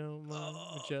 Daddy don't mind,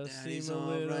 just seem a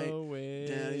little way.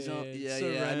 Daddy's all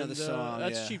yeah, I know the song.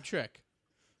 That's Cheap Trick.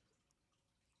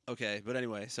 Okay, but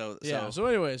anyway, so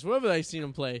anyways, whoever I seen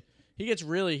him play, he gets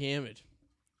really hammered.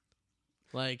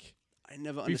 Like I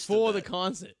never understood before that. the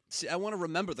concert. See, I want to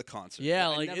remember the concert. Yeah,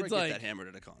 I never it's get like that hammered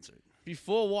at a concert.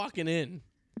 Before walking in,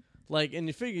 and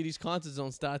you figure these concerts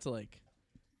don't start till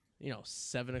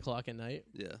 7 o'clock at night.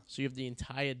 Yeah. So you have the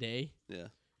entire day. Yeah.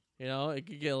 It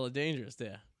could get a little dangerous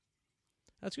there.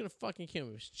 That's gonna fucking kill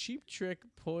me. Cheap Trick,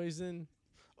 Poison.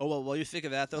 Oh, well, while you think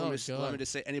of that, though, let me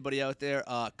just say, anybody out there,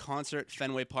 concert,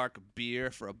 Fenway Park,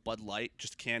 beer for a Bud Light,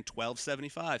 just can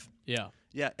 $12.75. Yeah.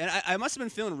 Yeah, and I must have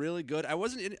been feeling really good. I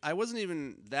wasn't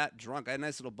even that drunk. I had a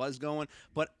nice little buzz going,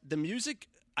 but the music,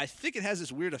 I think it has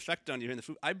this weird effect on you in the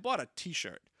food. I bought a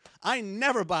T-shirt. I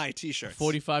never buy T-shirts.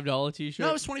 $45 T-shirt? No,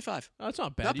 it was $25. Oh, that's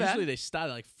not bad. Usually they start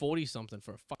at 40-something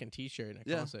for a fucking T-shirt in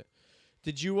a concert.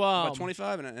 Did you about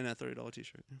 $25 and a $30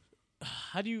 T-shirt.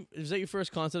 Is that your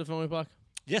first concert at Fenway Park?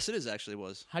 Yes, it is. Actually,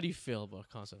 was. How do you feel about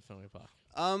a concert at Fenway Park?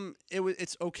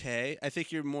 It's okay. I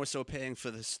think you're more so paying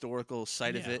for the historical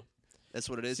side of it. That's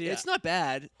what it is. See, it's not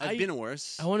bad. I've been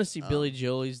worse. I want to see Billy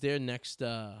Joel. He's there next in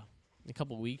a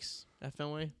couple weeks at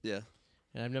Fenway. Yeah.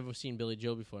 And I've never seen Billy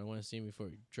Joel before. I want to see him before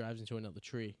he drives into another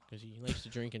tree because he likes to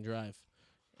drink and drive.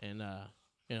 And,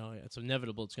 it's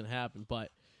inevitable it's going to happen.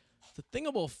 But the thing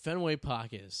about Fenway Park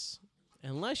is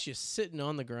unless you're sitting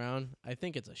on the ground, I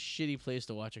think it's a shitty place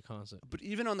to watch a concert. But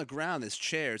even on the ground, there's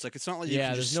chairs. Like, it's not like you Yeah,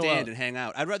 can just there's no stand and hang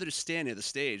out. I'd rather just stand near the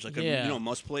stage. Like, Yeah. you know,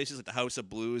 most places, like the House of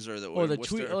Blues or the Or the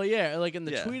Worcester. tweet. Oh yeah, like in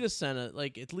the Yeah. Tweeter Center.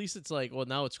 Like at least it's like, well,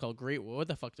 now it's called What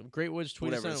the fuck? Great Woods Tweeter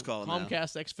Whatever Center. it's called now.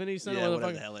 Comcast Xfinity Center. Yeah, whatever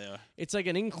whatever the the hell they are. It's like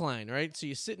an incline, right? So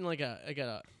you're sitting like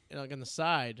on the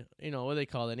side, what do they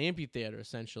call it? An amphitheater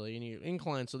essentially, and you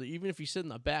incline so that even if you sit in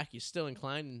the back, you're still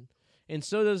inclined, and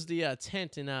so does the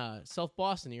tent in South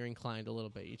Boston. You're inclined a little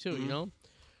bit, too, Mm-hmm. you know.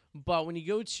 But when you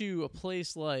go to a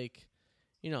place like,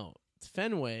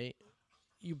 Fenway,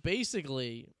 you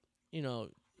basically, you're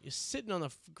sitting on the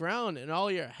ground and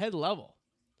all your head level.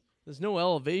 There's no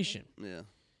elevation. Yeah.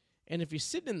 And if you're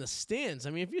sitting in the stands,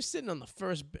 I mean, if you're sitting on the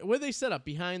first, where they set up,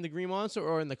 behind the Green Monster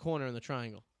or in the corner in the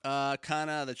triangle? Kind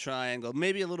of the triangle,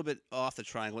 maybe a little bit off the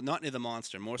triangle, not near the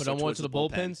monster, more But so on one towards to the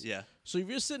bullpen. bullpens? Yeah, So if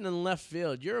you're sitting in left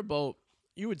field, you're about,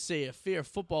 you would say, a fair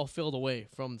football field away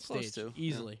from the close stage to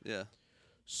easily. Yeah,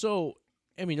 So,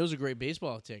 I mean, those are great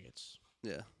baseball tickets,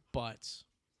 yeah. but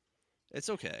It's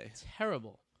okay. it's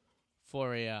terrible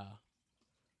for a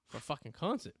fucking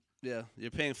concert. Yeah, you're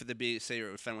paying for say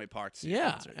you're at Fenway Park. To see a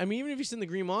Yeah, concert. I mean, even if you sit in the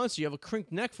Green Monster, you have a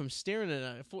crinked neck from staring at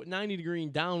a 90-degree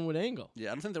downward angle. Yeah,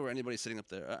 I don't think there were anybody sitting up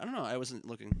there. I don't know. I wasn't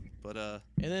looking, but And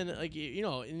then, like, and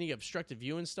you get obstructed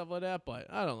view and stuff like that, but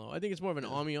I don't know. I think it's more of an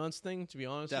ambiance thing, to be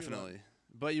honest. with you. definitely.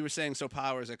 But you were saying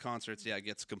Powers at concerts, yeah, it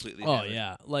gets completely. Oh, hammered.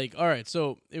 yeah. Like, all right,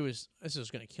 so this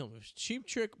was going to kill me. It was Cheap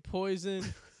Trick, Poison,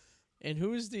 and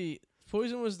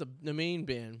Poison was the main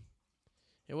band.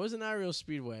 It wasn't Ariel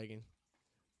Speedwagon,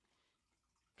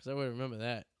 because I would remember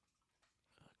that.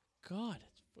 Oh, God,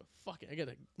 fuck it, I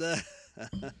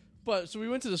gotta. But so we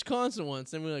went to this concert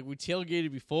once, and we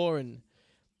tailgated before, and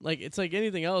like it's like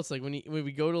anything else. Like when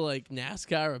we go to like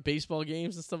NASCAR or baseball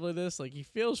games and stuff like this, like he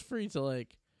feels free to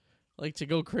like to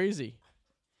go crazy.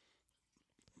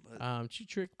 Cheap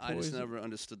Trick, Poison. I just never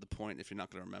understood the point if you're not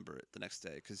going to remember it the next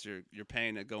day because you're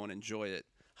paying to go and enjoy it.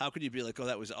 How could you be like, oh,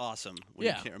 that was awesome when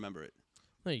you can't remember it?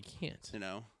 No, you can't. You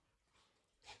know.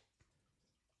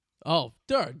 Oh,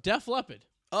 Def Leppard.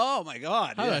 Oh my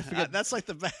God! How did I Yeah, forget? that's like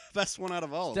the best one out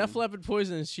of all. Def of them. Leppard,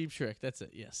 Poison, and Cheap Trick. That's it.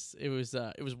 Yes, it was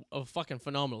a fucking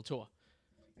phenomenal tour.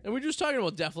 And we were just talking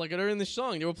about Def Leppard during the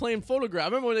song. They were playing Photograph. I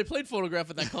remember when they played Photograph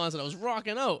at that concert. I was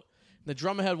rocking out. The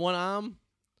drummer had one arm.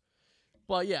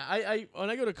 But yeah, I when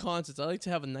I go to concerts, I like to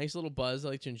have a nice little buzz. I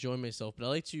like to enjoy myself. But I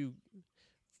like to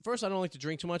first, I don't like to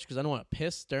drink too much because I don't want to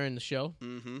piss during the show.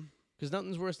 Mm-hmm. Because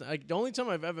nothing's worse than the only time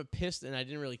I've ever pissed and I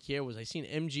didn't really care was I seen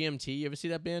MGMT. You ever see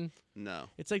that band? No.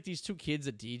 It's like these two kids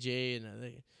that DJ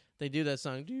and they do that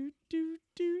song. Do do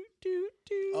do do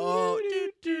do. Oh,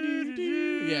 do do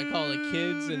do. Yeah, call it like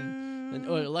Kids and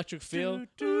Electric Feel.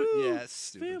 Yeah, it's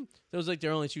stupid. Those like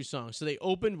their only two songs. So they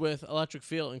opened with Electric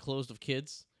Feel and closed with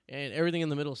Kids, and everything in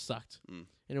the middle sucked. And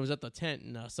it was at the tent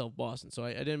in South Boston, so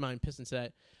I didn't mind pissing to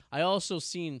that. I also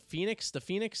seen Phoenix. The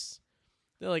Phoenix,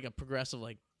 they're like a progressive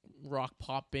like rock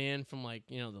pop band from like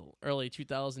the early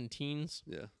 2000 teens.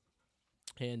 Yeah.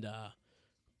 And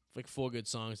like 4 good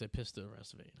songs. I pissed the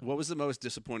rest of it. What was the most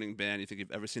disappointing band you think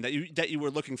you've ever seen that you were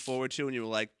looking forward to and you were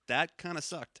like, that kind of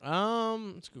sucked?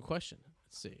 That's a good question.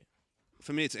 Let's see.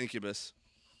 For me, it's Incubus.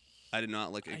 I did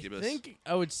not like Incubus. I think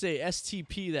I would say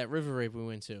STP, that River Rave we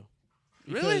went to.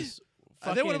 Really?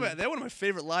 Because They're one of my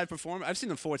favorite live performers. I've seen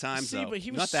them 4 times. See, though. but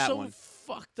he was not that so one.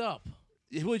 fucked up.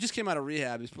 Well, he just came out of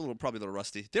rehab. He's probably a little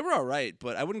rusty. They were all right,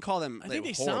 but I wouldn't call them. I think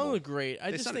they horrible. sounded great. I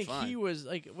They just sounded think he fine. was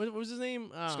like, what was his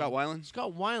name? Scott Weiland?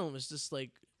 Scott Weiland was just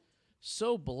like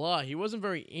so blah. He wasn't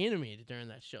very animated during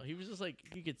that show. He was just like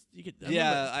you could. I remember-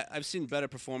 Yeah, I've seen better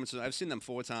performances. I've seen them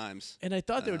 4 times. and I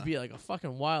thought there would be like a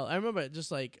fucking wild. I remember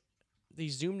just like they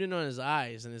zoomed in on his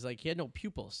eyes and it's like he had no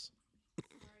pupils.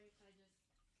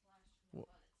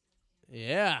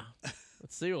 Yeah,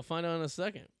 let's see. We'll find out in a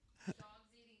second.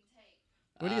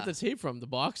 Where do you get the tape from? The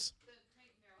box?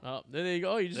 Oh, there you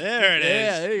go. You just There it is.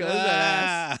 Yeah, there you go. There's that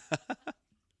ass. Ah.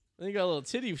 Then you got a little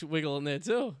titty wiggle in there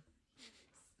too.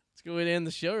 Let's go ahead and end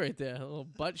the show right there. A little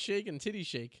butt shake and titty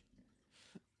shake.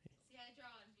 See, I draw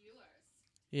on viewers.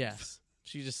 Yes.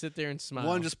 She just sit there and smile.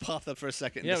 One just popped up for a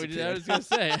second. yeah, and we did, I was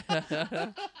disappeared. gonna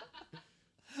say.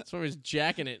 That's when he was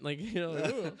jacking it, like ooh.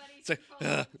 Everybody's like,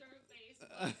 scrolling through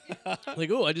Facebook. Like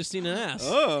ooh, I just seen an ass.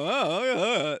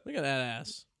 Oh, Look at that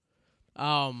ass.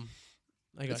 I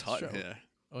got it's hot show. in here.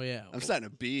 Oh yeah. I'm starting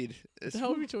to bead. What It's the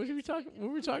hell were we talking? What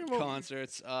were we talking about?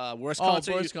 concerts. Worst Oh,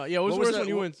 concert. worst yeah, what was the worst one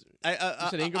you went? said said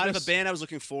out of a Incubus? band I was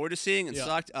looking forward to seeing and Yeah.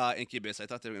 sucked. Incubus. I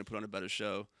thought they were going to put on a better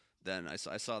show. Then I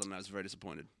saw them and I was very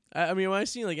disappointed. I mean, when I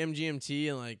seen like MGMT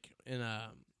and like in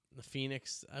the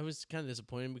Phoenix, I was kind of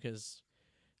disappointed because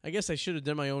I guess I should have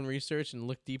done my own research and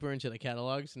looked deeper into the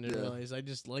catalogs, and didn't realize I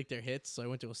just liked their hits, so I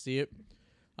went to go see it.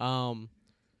 I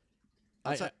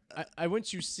went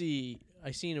to see. I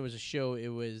seen it was a show. It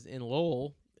was in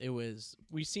Lowell. It was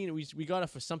we got it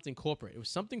for Something Corporate. It was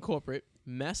Something Corporate,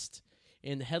 Messed,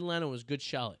 and the headliner was Good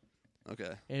Charlotte.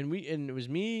 Okay. And it was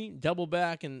me, Double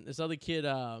Back, and this other kid,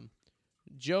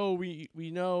 Joe. We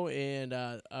know, and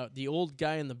the old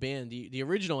guy in the band, the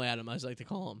original Adam, as I like to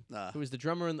call him, who was the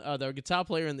drummer and the guitar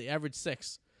player in the Average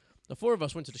Six. The four of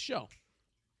us went to the show,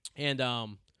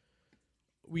 and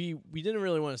we didn't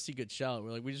really want to see Good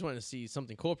Charlotte. We just wanted to see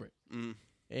Something Corporate.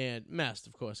 And Mast,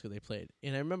 of course, because they played.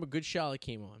 And I remember Good Charlotte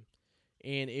came on,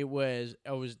 and it was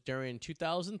during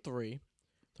 2003.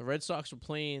 The Red Sox were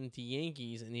playing the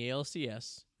Yankees in the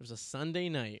ALCS. It was a Sunday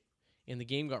night, and the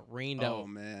game got rained out. Oh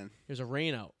man, it was a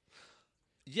rain out.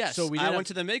 Yes, so I went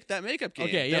to that makeup game.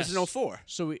 Okay, that was in 04.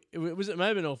 So it might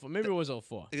have been 04. Maybe it was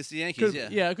 04. Against the Yankees,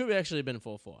 Yeah, it could have actually been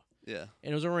 4-4. Yeah,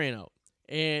 and it was a rain out.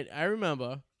 And I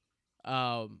remember,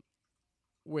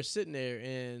 we're sitting there,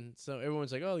 and so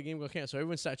everyone's like, "Oh, the game got canceled." So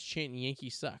everyone starts chanting "Yankee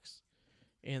sucks,"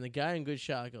 and the guy in Good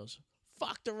Shot goes,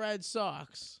 "Fuck the Red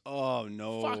Sox." Oh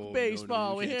no! Fuck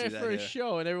baseball. No, We're here for a here.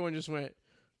 show, and everyone just went,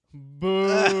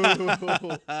 "Boo!"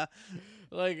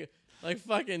 like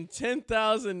fucking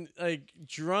 10,000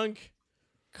 drunk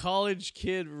college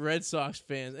kid Red Sox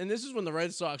fans, and this is when the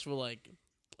Red Sox were like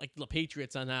the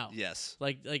Patriots are now. Yes.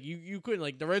 Like you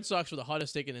couldn't the Red Sox were the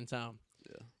hottest ticket in town.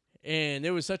 Yeah. And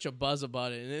there was such a buzz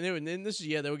about it, and they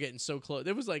were getting so close.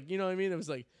 It was you know what I mean? It was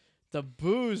the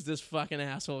booze this fucking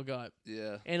asshole got.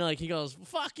 Yeah. And he goes,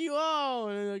 "Fuck you all,"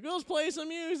 and let's play some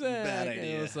music. Bad idea.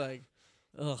 And it was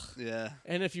ugh. Yeah.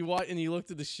 And if you watch and you looked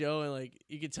at the show, and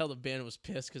you could tell the band was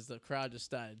pissed because the crowd just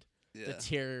started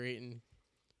deteriorating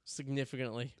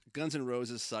significantly. Guns N'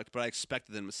 Roses sucked, but I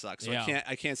expected them to suck. So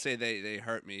I can't say they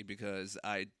hurt me because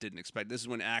I didn't expect. This is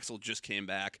when Axl just came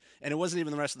back, and it wasn't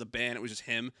even the rest of the band. It was just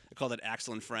him. I called it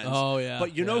Axl and Friends. Oh yeah.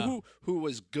 But you know who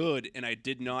was good, and I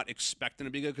did not expect them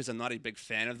to be good because I'm not a big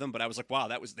fan of them. But I was like, wow,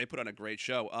 they put on a great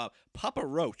show. Papa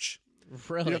Roach.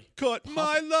 Really? Cut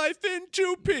my life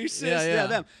into pieces. Yeah.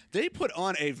 Them. They put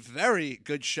on a very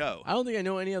good show. I don't think I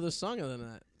know any other song other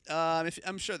than that.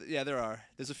 I'm sure. There are.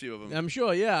 There's a few of them. I'm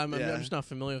sure. Yeah. I'm just not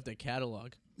familiar with their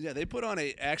catalog. Yeah, they put on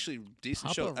a actually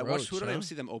decent show. I watched. Who did I huh?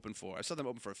 see them open for? I saw them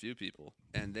open for a few people,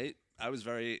 and I was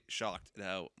very shocked at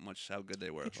how good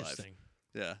they were Interesting.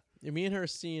 live. Yeah. Me and her we've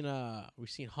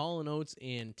seen Hall & Oates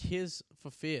and Tears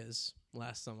for Fears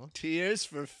last summer. Tears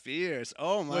for Fears.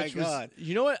 Oh my God.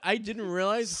 You know what? I didn't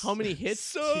realize how many hits.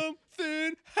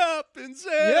 Something happens.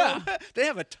 They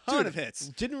have a ton of hits.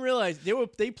 Didn't realize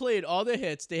they played all their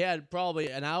hits. They had probably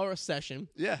an hour session.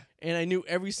 Yeah. And I knew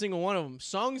every single one of them.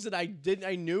 Songs that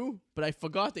I knew, but I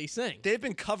forgot they sang. They've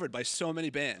been covered by so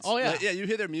many bands. Oh yeah. Yeah, you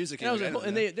hear their music. And,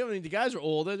 the guys were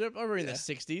older. They're already in their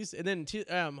 60s. And then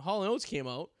Hall & Oates came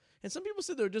out. And some people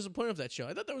said they were disappointed with that show.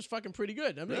 I thought that was fucking pretty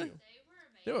good. I mean,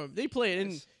 really? They played,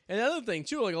 Nice. and another thing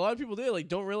too, a lot of people there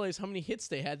don't realize how many hits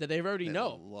they had that they already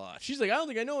know. A lot. She's like, I don't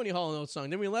think I know any Hall & Oates song.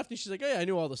 Then we left, and she's like, oh yeah, I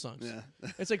knew all the songs.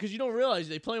 Yeah. It's because you don't realize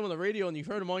they play them on the radio, and you've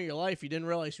heard them all your life. You didn't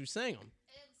realize who sang them. And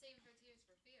same for Tears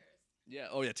for Fears. Yeah.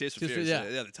 Oh yeah, Tears for Tears for- Fears. yeah.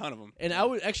 Yeah, a ton of them. And I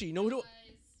would actually, you know who?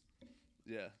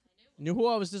 Yeah. You know who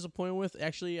I was disappointed with?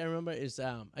 Actually, I remember is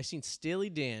I seen Steely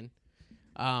Dan,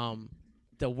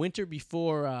 the winter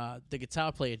before the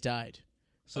guitar player died.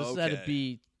 So this had to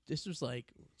be. This was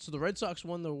so the Red Sox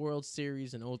won the World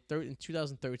Series in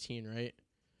 2013, right?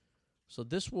 So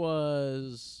this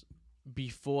was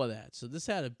before that. So this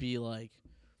had to be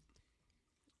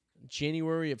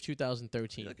January of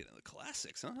 2013. You like it in the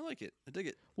classics, huh? I like it. I dig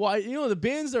it. Well, the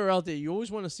bands that are out there, you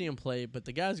always want to see them play, but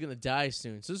the guy's going to die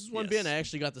soon. So this is one band I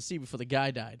actually got to see before the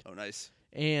guy died. Oh, nice.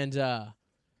 And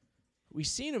we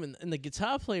seen him, and the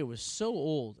guitar player was so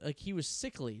old, he was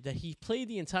sickly, that he played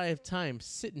the entire time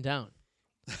sitting down.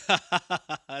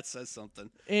 That says something.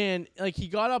 And he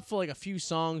got up for a few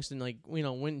songs and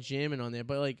went jamming on there.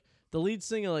 But the lead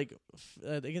singer, I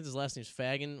think his last name's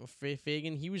Fagan.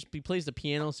 He plays the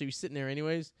piano, so he was sitting there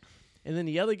anyways. And then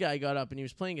the other guy got up and he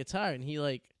was playing guitar, and he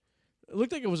it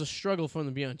looked like it was a struggle for him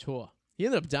to be on tour. He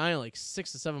ended up dying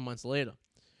 6 to 7 months later.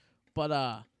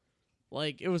 But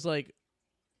it was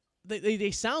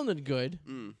they sounded good,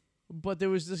 but there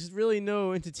was just really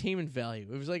no entertainment value.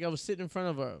 It was I was sitting in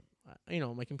front of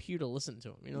my computer listening to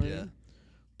him. You know what I mean?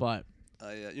 But You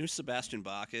know who Sebastian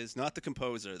Bach is? Not the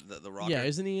composer, the rocker. Yeah,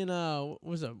 isn't he in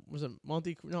was it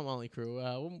Monty? Not Motley Crue.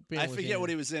 What band I was forget in? what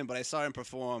he was in, but I saw him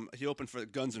perform. He opened for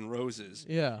Guns N' Roses.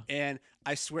 Yeah. And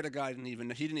I swear to God, he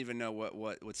didn't even know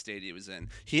what state he was in.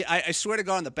 I swear to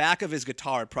God, on the back of his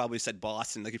guitar, it probably said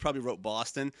Boston. Like he probably wrote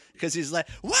Boston because he's like,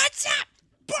 "What's up,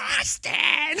 Boston?"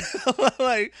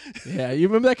 Like, Yeah, you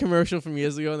remember that commercial from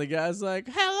years ago, and the guy's like,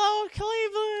 "Hello,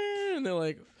 Cleveland," and they're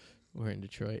like, "We're in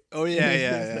Detroit." oh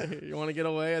yeah. You want to get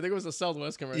away? I think it was a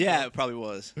Southwest commercial. Yeah, it probably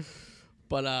was.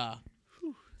 But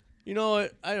you know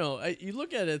what? I don't know. You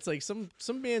look at it, it's like some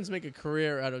bands make a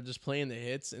career out of just playing the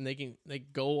hits, and they can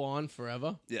go on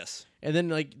forever. Yes. And then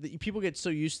people get so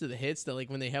used to the hits that like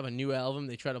when they have a new album,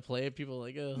 they try to play it. People are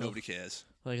like, ugh. Nobody cares.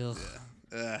 Like, ugh.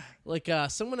 Yeah. Like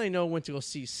someone I know went to go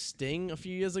see Sting a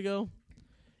few years ago,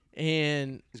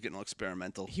 and He's getting all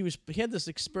experimental. he had this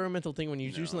experimental thing when he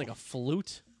was using like a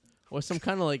flute or some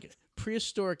kind of like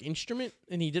prehistoric instrument,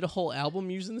 and he did a whole album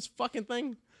using this fucking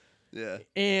thing. Yeah.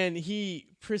 And he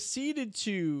proceeded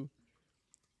to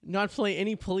not play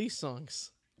any Police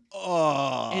songs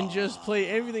Oh. and just play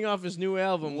everything off his new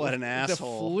album. What with an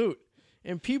asshole. The flute.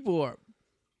 And people were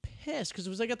pissed because it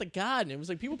was like at the Garden. It was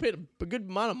like people paid a good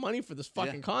amount of money for this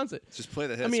fucking concert. Just play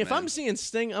the hits. I mean, if man. I'm seeing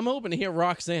Sting, I'm hoping to hear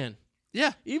Roxanne.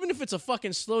 Yeah. Even if it's a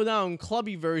fucking slow down,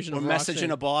 clubby version Or of Message Roxanne.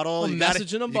 in a Bottle. Or You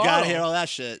Message in a You gotta Bottle. hear all that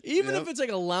shit. Even Yep. if it's like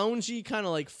a loungy kind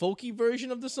of like folky version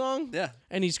of the song. Yeah.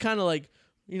 And he's kind of like,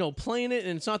 playing it,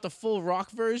 and it's not the full rock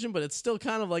version, but it's still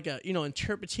kind of like a,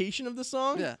 interpretation of the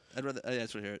song. Yeah. I'd rather. Yeah,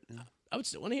 that's what I hear it. Yeah. I would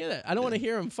still want to hear that. I don't want to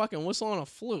hear him fucking whistle on a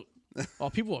flute. Oh,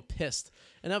 people were pissed.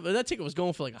 And that ticket was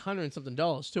going for like $100 and something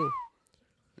too.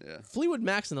 Yeah. Fleetwood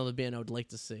Mac's another band I would like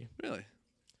to see. Really?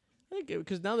 I think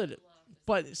because now that,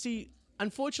 but see,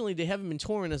 unfortunately, they haven't been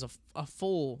touring as a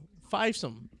full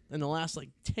fivesome in the last like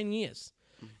 10 years.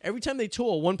 Every time they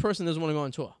tour, one person doesn't want to go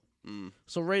on tour.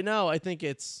 So right now, I think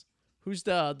it's who's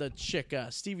the chick,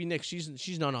 Stevie Nicks.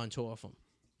 She's not on tour with them.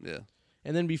 Yeah.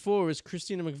 And then before it was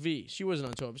Christina McVie. She wasn't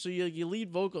on tour. So you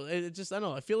lead vocal. It just I don't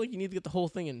know. I feel like you need to get the whole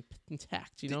thing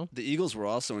intact. The Eagles were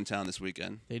also in town this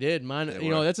weekend. They did. Mine. They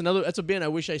You know, were. that's a band I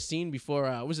wish I seen before.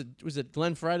 Was it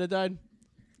Glenn Frey that died?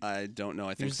 I don't know. I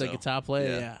He think was so. the guitar player.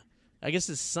 Yeah. Yeah. I guess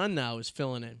his son now is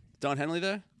filling in. Don Henley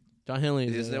there? Don Henley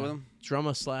He is there with him?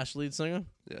 drummer / lead singer.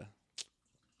 Yeah.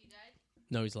 He died?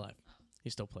 No, he's alive. He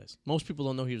still plays. Most people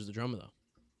don't know he was the drummer though.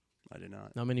 I did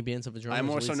not. Not many bands have a drummer. I as a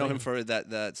more lead so know him singer. for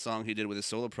that song he did with his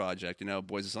solo project,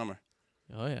 Boys of Summer.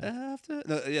 Oh yeah. After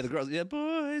the girls,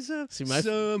 Boys of See, my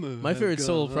Summer. My favorite have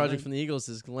solo gone. project from the Eagles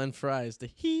is Glenn Frey's "The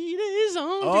Heat Is On."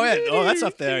 Oh yeah, that's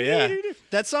up there. Yeah,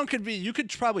 that song could be. You could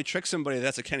probably trick somebody.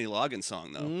 That's a Kenny Loggins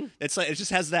song though. It's like it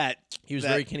just has that. He was that-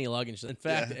 very Kenny Loggins. In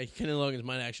fact, Yeah. Kenny Loggins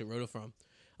might have actually wrote it from.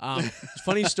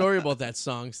 Funny story about that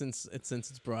song since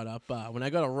it's brought up. When I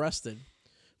got arrested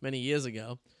many years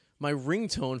ago, my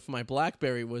ringtone for my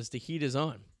BlackBerry was "The Heat Is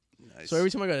On." Nice. So every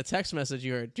time I got a text message,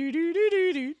 you heard do do do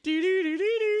do do do do do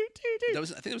do. I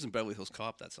think it was in Beverly Hills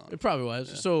Cop. That song. It probably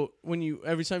was. So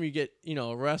every time you get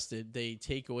arrested, they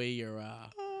take away your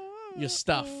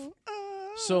stuff.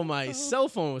 So my cell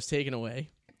phone was taken away,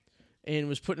 and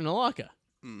was put in a locker.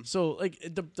 So like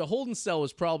the holding cell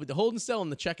was probably the holding cell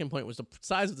and the check-in point was the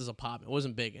size of this apartment. It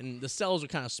wasn't big, and the cells were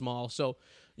kind of small. So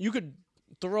you could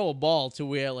throw a ball to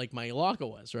where like my locker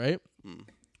was, right?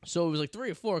 So it was like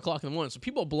 3 or 4 o'clock in the morning. So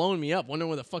people are blowing me up, wondering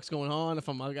what the fuck's going on, if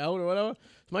I'm like, out or whatever.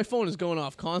 So my phone is going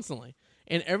off constantly,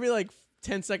 and every like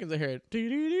 10 seconds I hear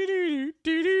it,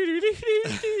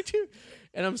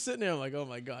 and I'm sitting there, I'm like, oh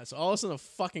my god. So all of a sudden a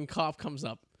fucking cop comes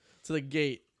up to the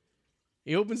gate.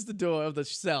 He opens the door of the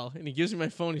cell, and he gives me my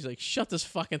phone. He's like, shut this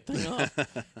fucking thing off.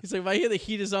 He's like, if I hear the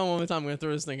heat is on one more time, I'm going to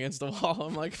throw this thing against the wall.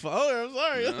 I'm like, oh, I'm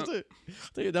sorry.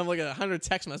 Yeah. I'm like 100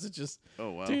 text messages.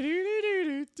 Oh wow.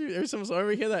 Every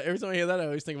time I hear that, I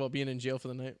always think about being in jail for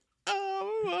the night.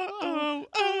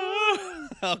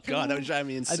 Oh god, that would drive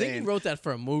me I insane. think he wrote that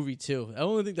for a movie, too. I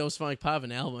don't think that was like part of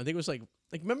an album. I think it was like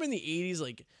remember in the 80s,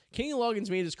 like, Kenny Loggins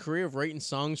made his career of writing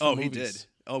songs for movies. He did.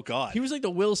 Oh god. He was like the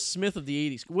Will Smith of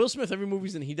the 80s. Will Smith, every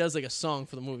movie's in, he does like a song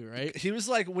for the movie, right? He was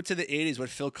like to the 80s what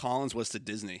Phil Collins was to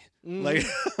Disney. Like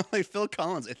Phil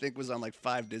Collins, I think, was on like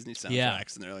 5 Disney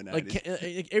soundtracks in the early 90s.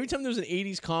 Like every time there was an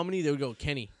 80s comedy, they would go,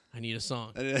 Kenny, I need a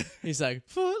song. And, He's like,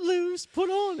 Footloose, put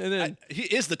on. And then he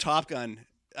is the Top Gun.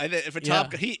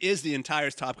 He is the entire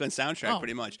Top Gun soundtrack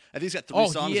pretty much. I think he's got 3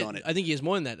 songs on it. I think he has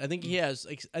more than that. I think he has.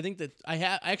 Like, I think that I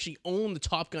actually own the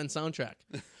Top Gun soundtrack.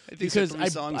 I think he's got because 3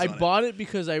 songs I on bought it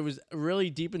because I was really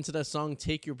deep into that song,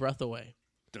 "Take Your Breath Away."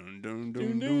 Dun, dun,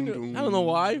 dun, dun, dun, I don't know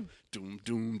why, dun,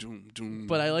 dun, dun, dun.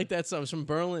 but I like that song. It's from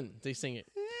Berlin. They sing it.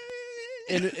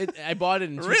 and I bought it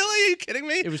in Really? Are you kidding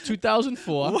me? It was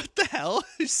 2004. What the hell? Are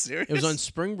you serious? It was on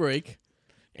spring break,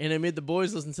 and I made the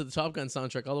boys listen to the Top Gun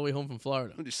soundtrack all the way home from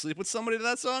Florida. Did you sleep with somebody to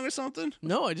that song or something?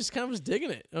 No, I just kind of was digging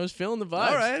it. I was feeling the vibes.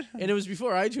 All right. And it was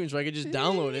before iTunes, where I could just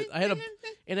download it.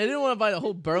 And I didn't want to buy the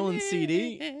whole Berlin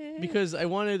CD because I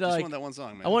wanted Just want that one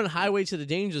song, man. I wanted Highway to the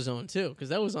Danger Zone too, because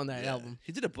that was on that album.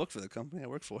 He did a book for the company I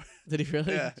work for. Did he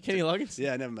really? Yeah. Kenny Loggins?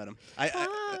 Yeah, I never met him.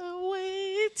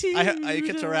 Highway to I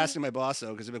kept the- harassing my boss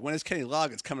though, because he'd be like, when is Kenny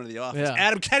Loggins coming to the office? Yeah.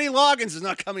 Adam, Kenny Loggins is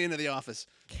not coming into the office.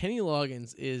 Kenny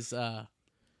Loggins is the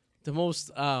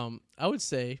most, I would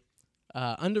say,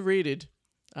 underrated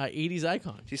 80s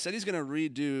icon. He said he's going to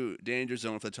redo Danger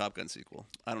Zone for the Top Gun sequel.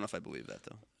 I don't know if I believe that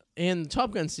though. And the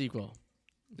Top Gun sequel,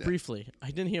 Yeah. briefly, I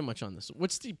didn't hear much on this.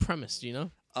 What's the premise? Do you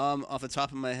know? Off the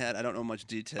top of my head, I don't know much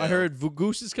detail. I heard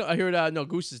Goose is. I heard no,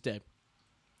 Goose is dead.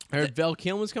 I heard Val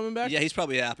Kilmer's coming back. Yeah, he's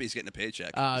probably happy he's getting a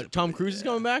paycheck. Tom Cruise is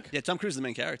coming back. Yeah, Tom Cruise is the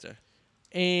main character.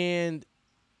 And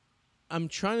I'm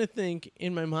trying to think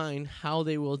in my mind how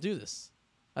they will do this.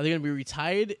 Are they going to be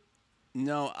retired?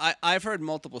 No, I've heard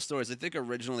multiple stories. I think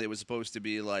originally it was supposed to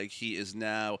be like he is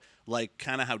now like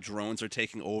kind of how drones are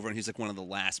taking over, and he's like one of the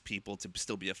last people to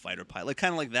still be a fighter pilot, like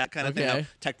kind of like that kind of thing. Okay. How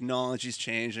technology's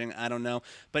changing. I don't know,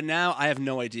 but now I have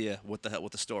no idea what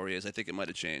the story is. I think it might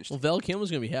have changed. Well, Val Kilmer's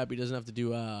going to be happy. He doesn't have to do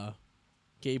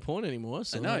gay porn anymore.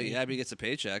 So I know. Yeah, he gets a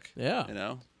paycheck. Yeah. You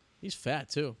know, He's fat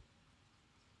too.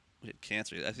 he had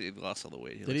cancer. I think he lost all the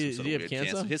weight. Did he have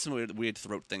cancer? He had some weird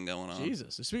throat thing going on.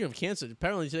 Jesus. Speaking of cancer,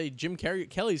 apparently today Jim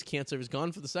Kelly's cancer is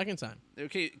gone for the second time.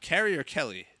 Okay, Carey or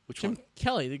Kelly? Which Jim one?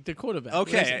 Kelly, the quarterback.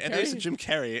 Okay, I Carey? think it's Jim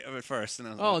Carrey at first. And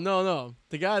I was Oh like, no,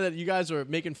 the guy that you guys were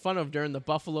making fun of during the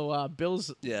Buffalo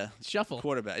Bills yeah, shuffle,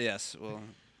 quarterback. Yes, well,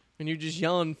 and you're just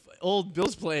yelling old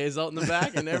Bills players out in the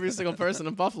back, and every single person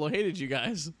in Buffalo hated you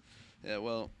guys. yeah,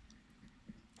 well,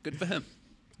 good for him.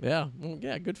 Yeah, well,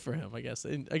 yeah, good for him, I guess.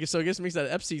 And I guess it makes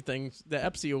that Epsi thing, the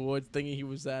Epsi award thingy. He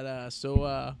was that Oh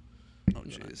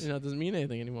jeez. it doesn't mean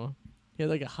anything anymore. He had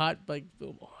like a hot like,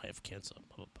 oh, I have cancer.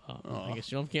 Blah, blah, blah. I Aw.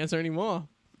 guess you don't have cancer anymore.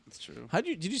 That's true.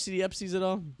 Did you see the Epsis at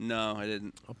all? No, I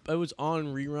didn't. It was on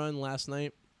rerun last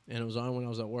night, and it was on when I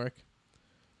was at work.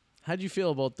 How'd you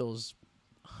feel about those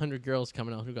 100 girls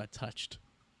coming out who got touched?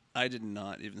 I did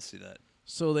not even see that.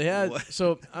 So they had. What?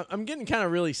 So I'm getting kind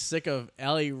of really sick of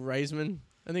Allie Reisman.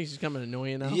 I think she's becoming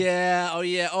annoying now. Yeah. Oh,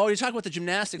 yeah. Oh, you're talking about the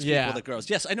gymnastics Yeah. people, the girls.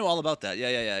 Yes, I know all about that.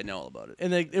 Yeah. I know all about it.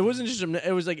 And like, it wasn't just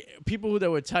it was like people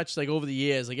that were touched like over the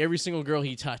years. Like every single girl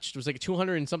he touched, it was like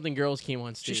 200 and something girls came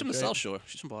on stage. She's from the right? South Shore.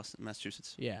 She's from Boston,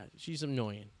 Massachusetts. Yeah, she's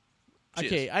annoying. She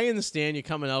Okay, is. I understand you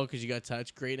coming out because you got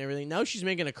touched, great and everything. Now she's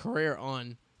making a career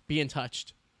on being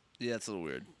touched. Yeah, it's a little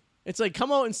weird. It's like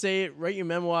come out and say it, write your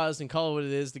memoirs and call it what it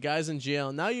is. The guy's in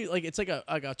jail. Now you like it's like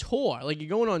a tour. Like you're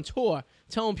going on tour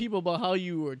telling people about how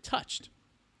you were touched.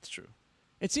 It's true.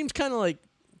 It seems kind of like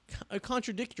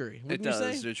contradictory. Wouldn't It you does.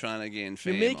 say? They're trying to gain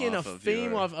fame. You're making off a of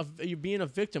fame your... off of you being a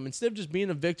victim instead of just being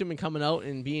a victim and coming out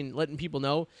and letting people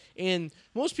know. And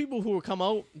most people who come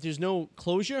out, there's no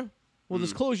closure. Well,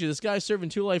 there's closure. This guy's serving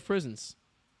 2 life prisons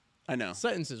I know.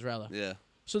 sentences rather. Yeah.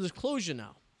 So there's closure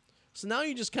now. So now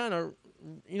you just kind of,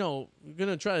 you're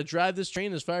gonna try to drive this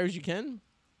train as far as you can.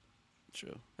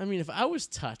 True. I mean, if I was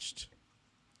touched,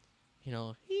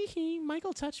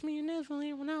 Michael touched me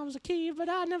initially when I was a kid, but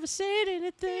I never said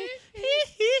anything.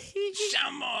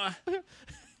 Shamor.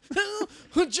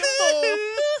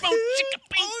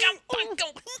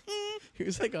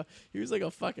 He was like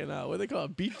a fucking what do they call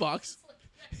it, beatbox.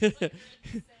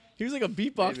 He was like a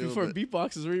beatbox Maybe a before little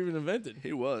beatboxes were even invented.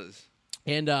 He was.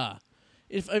 And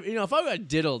if I got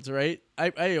diddled, right,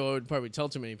 I would probably tell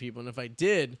too many people, and if I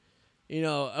did,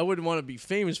 I wouldn't want to be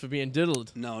famous for being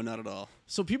diddled. No, not at all.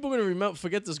 So people are gonna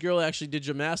forget this girl actually did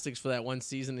gymnastics for that one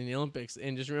season in the Olympics,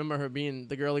 and just remember her being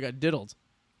the girl that got diddled.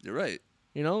 You're right.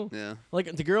 Yeah. Yeah.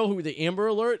 Like the girl who the Amber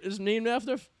Alert is named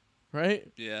after,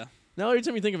 right? Yeah. Now every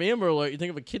time you think of Amber Alert, you think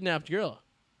of a kidnapped girl.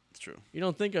 It's true. You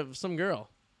don't think of some girl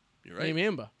You're right. named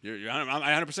Amber. I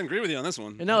 100% agree with you on this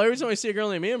one. And now every time I see a girl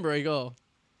named Amber, I go,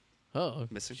 "Oh,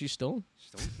 Missing. she's stolen."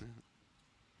 Still? Yeah.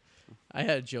 I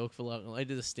had a joke I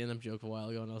did a stand-up joke a while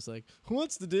ago, and I was like,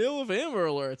 "What's the deal with Amber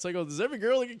Alerts?" I go, "Does every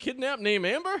girl that get kidnapped name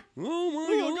Amber?" Oh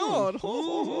Oh God! Ho,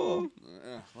 ho, ho.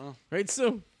 Well, Right,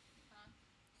 Sue?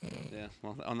 yeah.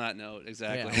 Well, on that note,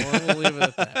 exactly. Yeah, we'll leave it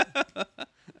at that.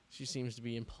 She seems to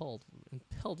be impelled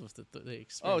with the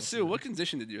experience. Oh, Sue, what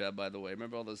condition did you have, by the way?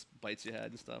 Remember all those bites you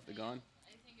had and stuff? They're gone?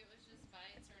 I think it was just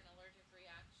bites or an allergic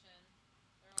reaction.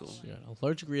 They're Cool. all She got an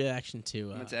allergic reaction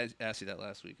to. I meant to ask you that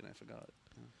last week, and I forgot.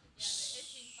 Yeah, the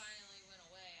itching finally went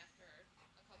away after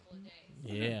a couple of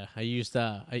days. Yeah, I used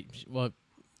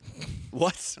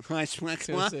What? It's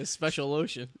a special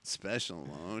lotion. Special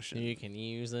lotion. You can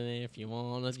use it if you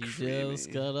want it. You creamy.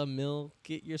 just gotta milk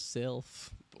it yourself.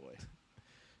 Boy.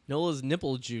 Nola's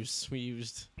nipple juice we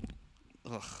used.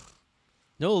 Ugh.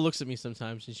 Nola looks at me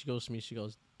sometimes and she goes to me, she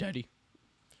goes, Daddy,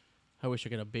 I wish I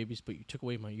could have babies, but you took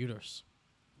away my uterus.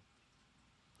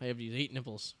 I have these 8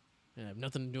 nipples, and I have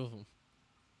nothing to do with them.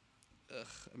 Ugh.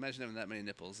 Imagine having that many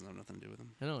nipples and have nothing to do with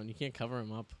them. I know, and you can't cover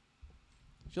them up.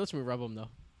 She lets me rub them, though.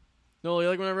 Nola, you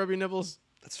like when I rub your nipples?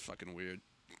 That's fucking weird.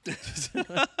 Did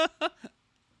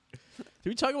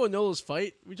we talk about Nola's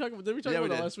fight? Did we talk Yeah, about we it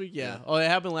did. last week? Yeah. Yeah. Oh, it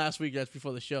happened last week. That's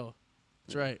before the show.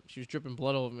 That's right. She was dripping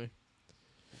blood over me.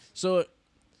 So,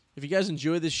 if you guys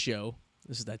enjoy this show,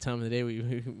 this is that time of the day we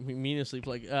meaninglessly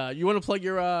plug. You want to plug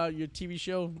your TV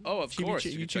show? Oh, of TV course.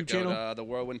 You can YouTube check channel? out The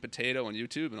Whirlwind Potato on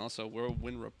YouTube and also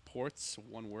Whirlwind Reports,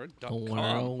 one word, A .com.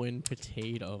 Whirlwind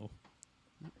Potato.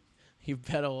 You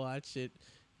better watch it,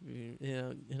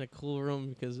 in a cool room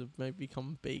because it might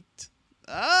become baked.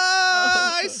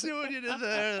 Ah, I see what you did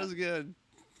there. That was good.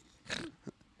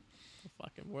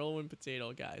 Fucking Whirlwind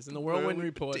Potato, guys. And the Whirlwind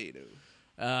Report. Potato.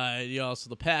 Also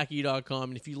thepacky.com.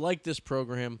 And if you like this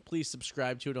program, please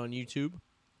subscribe to it on YouTube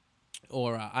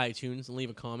or iTunes and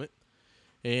leave a comment.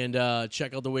 And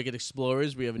check out The Wicked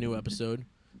Explorers. We have a new episode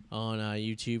on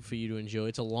YouTube for you to enjoy.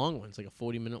 It's a long one. It's like a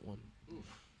 40-minute one.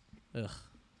 Ugh.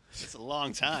 It's a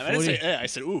long time. I didn't say, I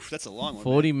said, oof, that's a long one.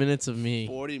 40 minutes of me.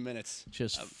 40 minutes.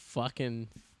 Just fucking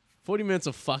 40 minutes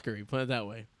of fuckery, put it that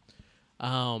way.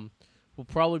 We'll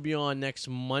probably be on next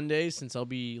Monday since I'll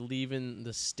be leaving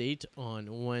the state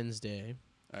on Wednesday.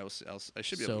 I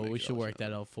should be able to So make we it. should work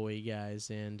that out for you guys.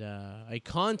 And I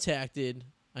contacted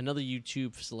another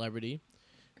YouTube celebrity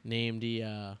named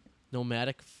the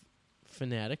Nomadic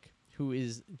Fanatic, who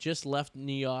is just left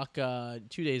New York 2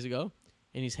 days ago,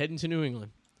 and he's heading to New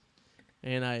England.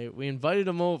 And we invited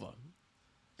him over.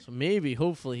 So maybe,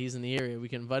 hopefully, he's in the area. We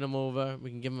can invite him over.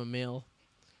 We can give him a meal.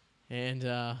 And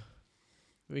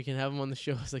we can have him on the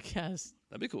show as a guest.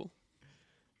 That'd be cool.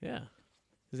 Yeah.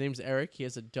 His name's Eric. He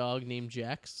has a dog named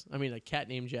Jax. I mean, a cat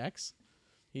named Jax.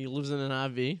 He lives in an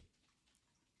RV.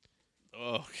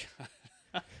 Oh,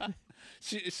 God.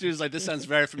 She was like, this sounds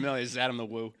very familiar. It's Adam the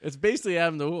Woo. It's basically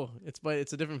Adam the Woo.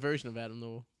 It's a different version of Adam the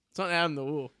Woo. It's not Adam the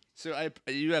Woo. So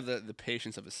you have the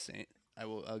patience of a saint.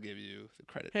 I'll give you the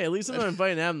credit. Hey, at least I'm not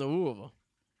inviting Adam the Woo over. I'm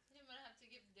gonna have to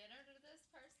give dinner to this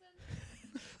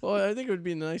person. Well, I think it would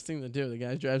be a nice thing to do. The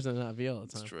guy drives in an RV all the time.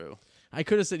 That's true. I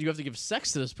could have said you have to give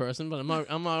sex to this person, but I'm not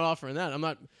offering that. I'm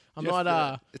not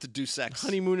It's a do sex.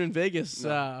 honeymoon in Vegas.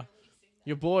 No.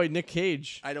 Your boy Nick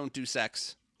Cage. I don't do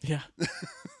sex. Yeah.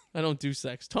 I don't do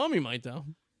sex. Tommy might though.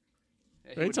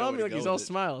 Yeah, he Right, would know Tommy? where Like to he's go all with it.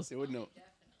 smiles. He would know.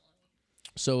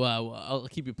 So I'll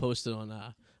keep you posted on.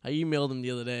 I emailed him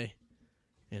the other day,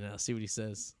 and see what he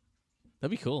says.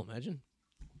 That'd be cool. Imagine.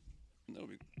 That would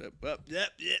be,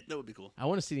 that would be cool. I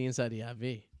want to see the inside of the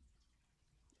RV.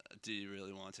 Do you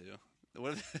really want to?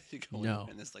 What if you go No.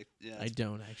 in and it's like, yeah. I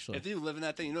don't actually. If you live in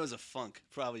that thing, you know there's a funk.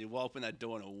 Probably you walk in that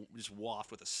door and it'll just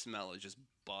waft with a smell of just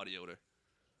body odor.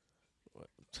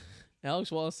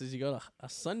 Alex Wallace says you got a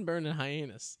sunburn and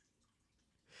hyenas.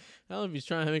 I don't know if he's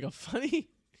trying to make a funny,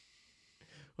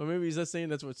 or maybe he's just saying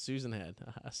that's what Susan had,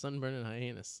 a sunburn and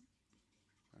hyenas.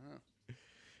 Oh.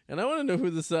 And I want to know who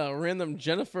this random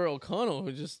Jennifer O'Connell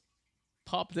who just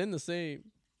popped in to say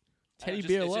teddy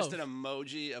bear it's love. just an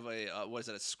emoji of a what is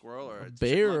it, a squirrel or a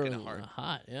bear chipmunk or and a heart. a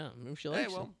heart. Yeah, maybe she Hey,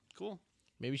 likes well, it. cool.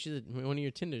 Maybe she's one of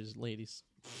your Tinder's ladies.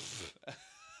 Yeah,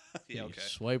 You okay.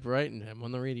 Swipe right and I'm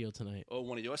on the radio tonight. Oh,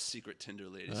 one of your secret Tinder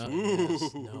ladies.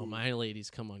 Yes. No, my ladies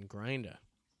come on Grinder.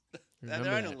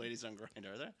 There are no ladies on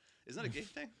Grindr, are there? Isn't that a gay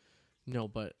thing? No,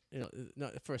 but no.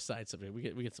 For a side subject, we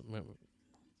get some.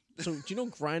 So do you know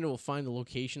Grinder will find the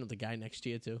location of the guy next to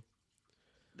you too?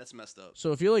 That's messed up.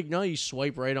 So if you're like, you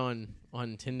swipe right on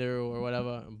Tinder or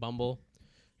whatever, and Bumble.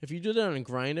 If you do that on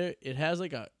Grinder, it has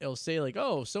it'll say like,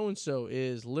 oh, so and so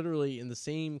is literally in the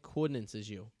same coordinates as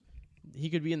you.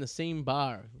 He could be in the same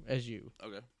bar as you.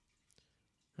 Okay.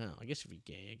 I don't know, I guess if you're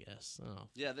gay, I guess. I don't know.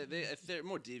 Yeah, if they're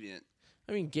more deviant.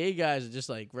 I mean, gay guys are just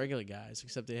like regular guys,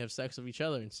 except they have sex with each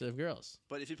other instead of girls.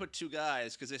 But if you put two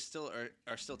guys, because they still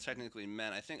are still technically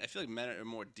men, I feel like men are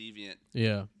more deviant.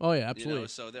 Yeah. Oh yeah, absolutely. You know,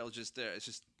 so they'll just it's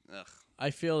just ugh. I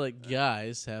feel like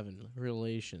guys having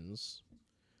relations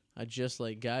are just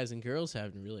like guys and girls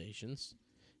having relations,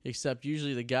 except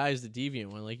usually the guy's the deviant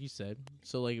one, like you said.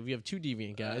 So like if you have two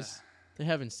deviant guys, they're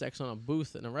having sex on a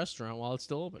booth in a restaurant while it's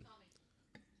still open,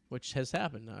 which has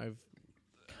happened. I've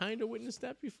kind of witnessed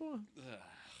that before.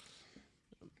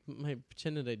 I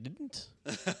pretended I didn't,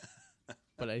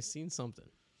 but I seen something,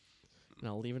 and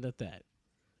I'll leave it at that.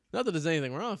 Not that there's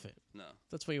anything wrong with it. No.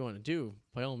 If that's what you want to do,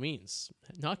 by all means,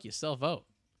 knock yourself out.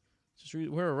 Just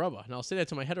wear a rubber. And I'll say that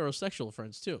to my heterosexual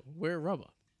friends, too. Wear a rubber.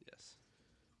 Yes.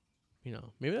 You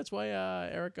know, maybe that's why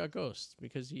Eric got ghosted,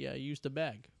 because he used a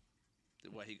bag.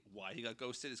 Why he got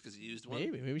ghosted is because he used one?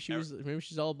 Maybe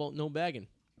she's all about no bagging.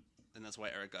 And that's why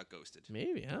Eric got ghosted.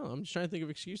 Maybe. I don't know. I'm just trying to think of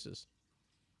excuses.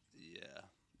 Yeah.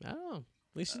 I don't know.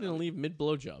 At least he didn't leave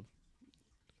mid-blowjob.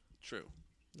 True.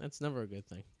 That's never a good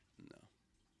thing. No.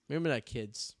 Remember that,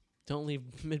 kids. Don't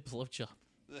leave mid-blowjob.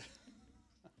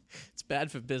 It's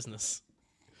bad for business.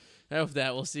 And with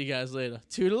that, we'll see you guys later.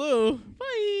 Toodaloo. Bye.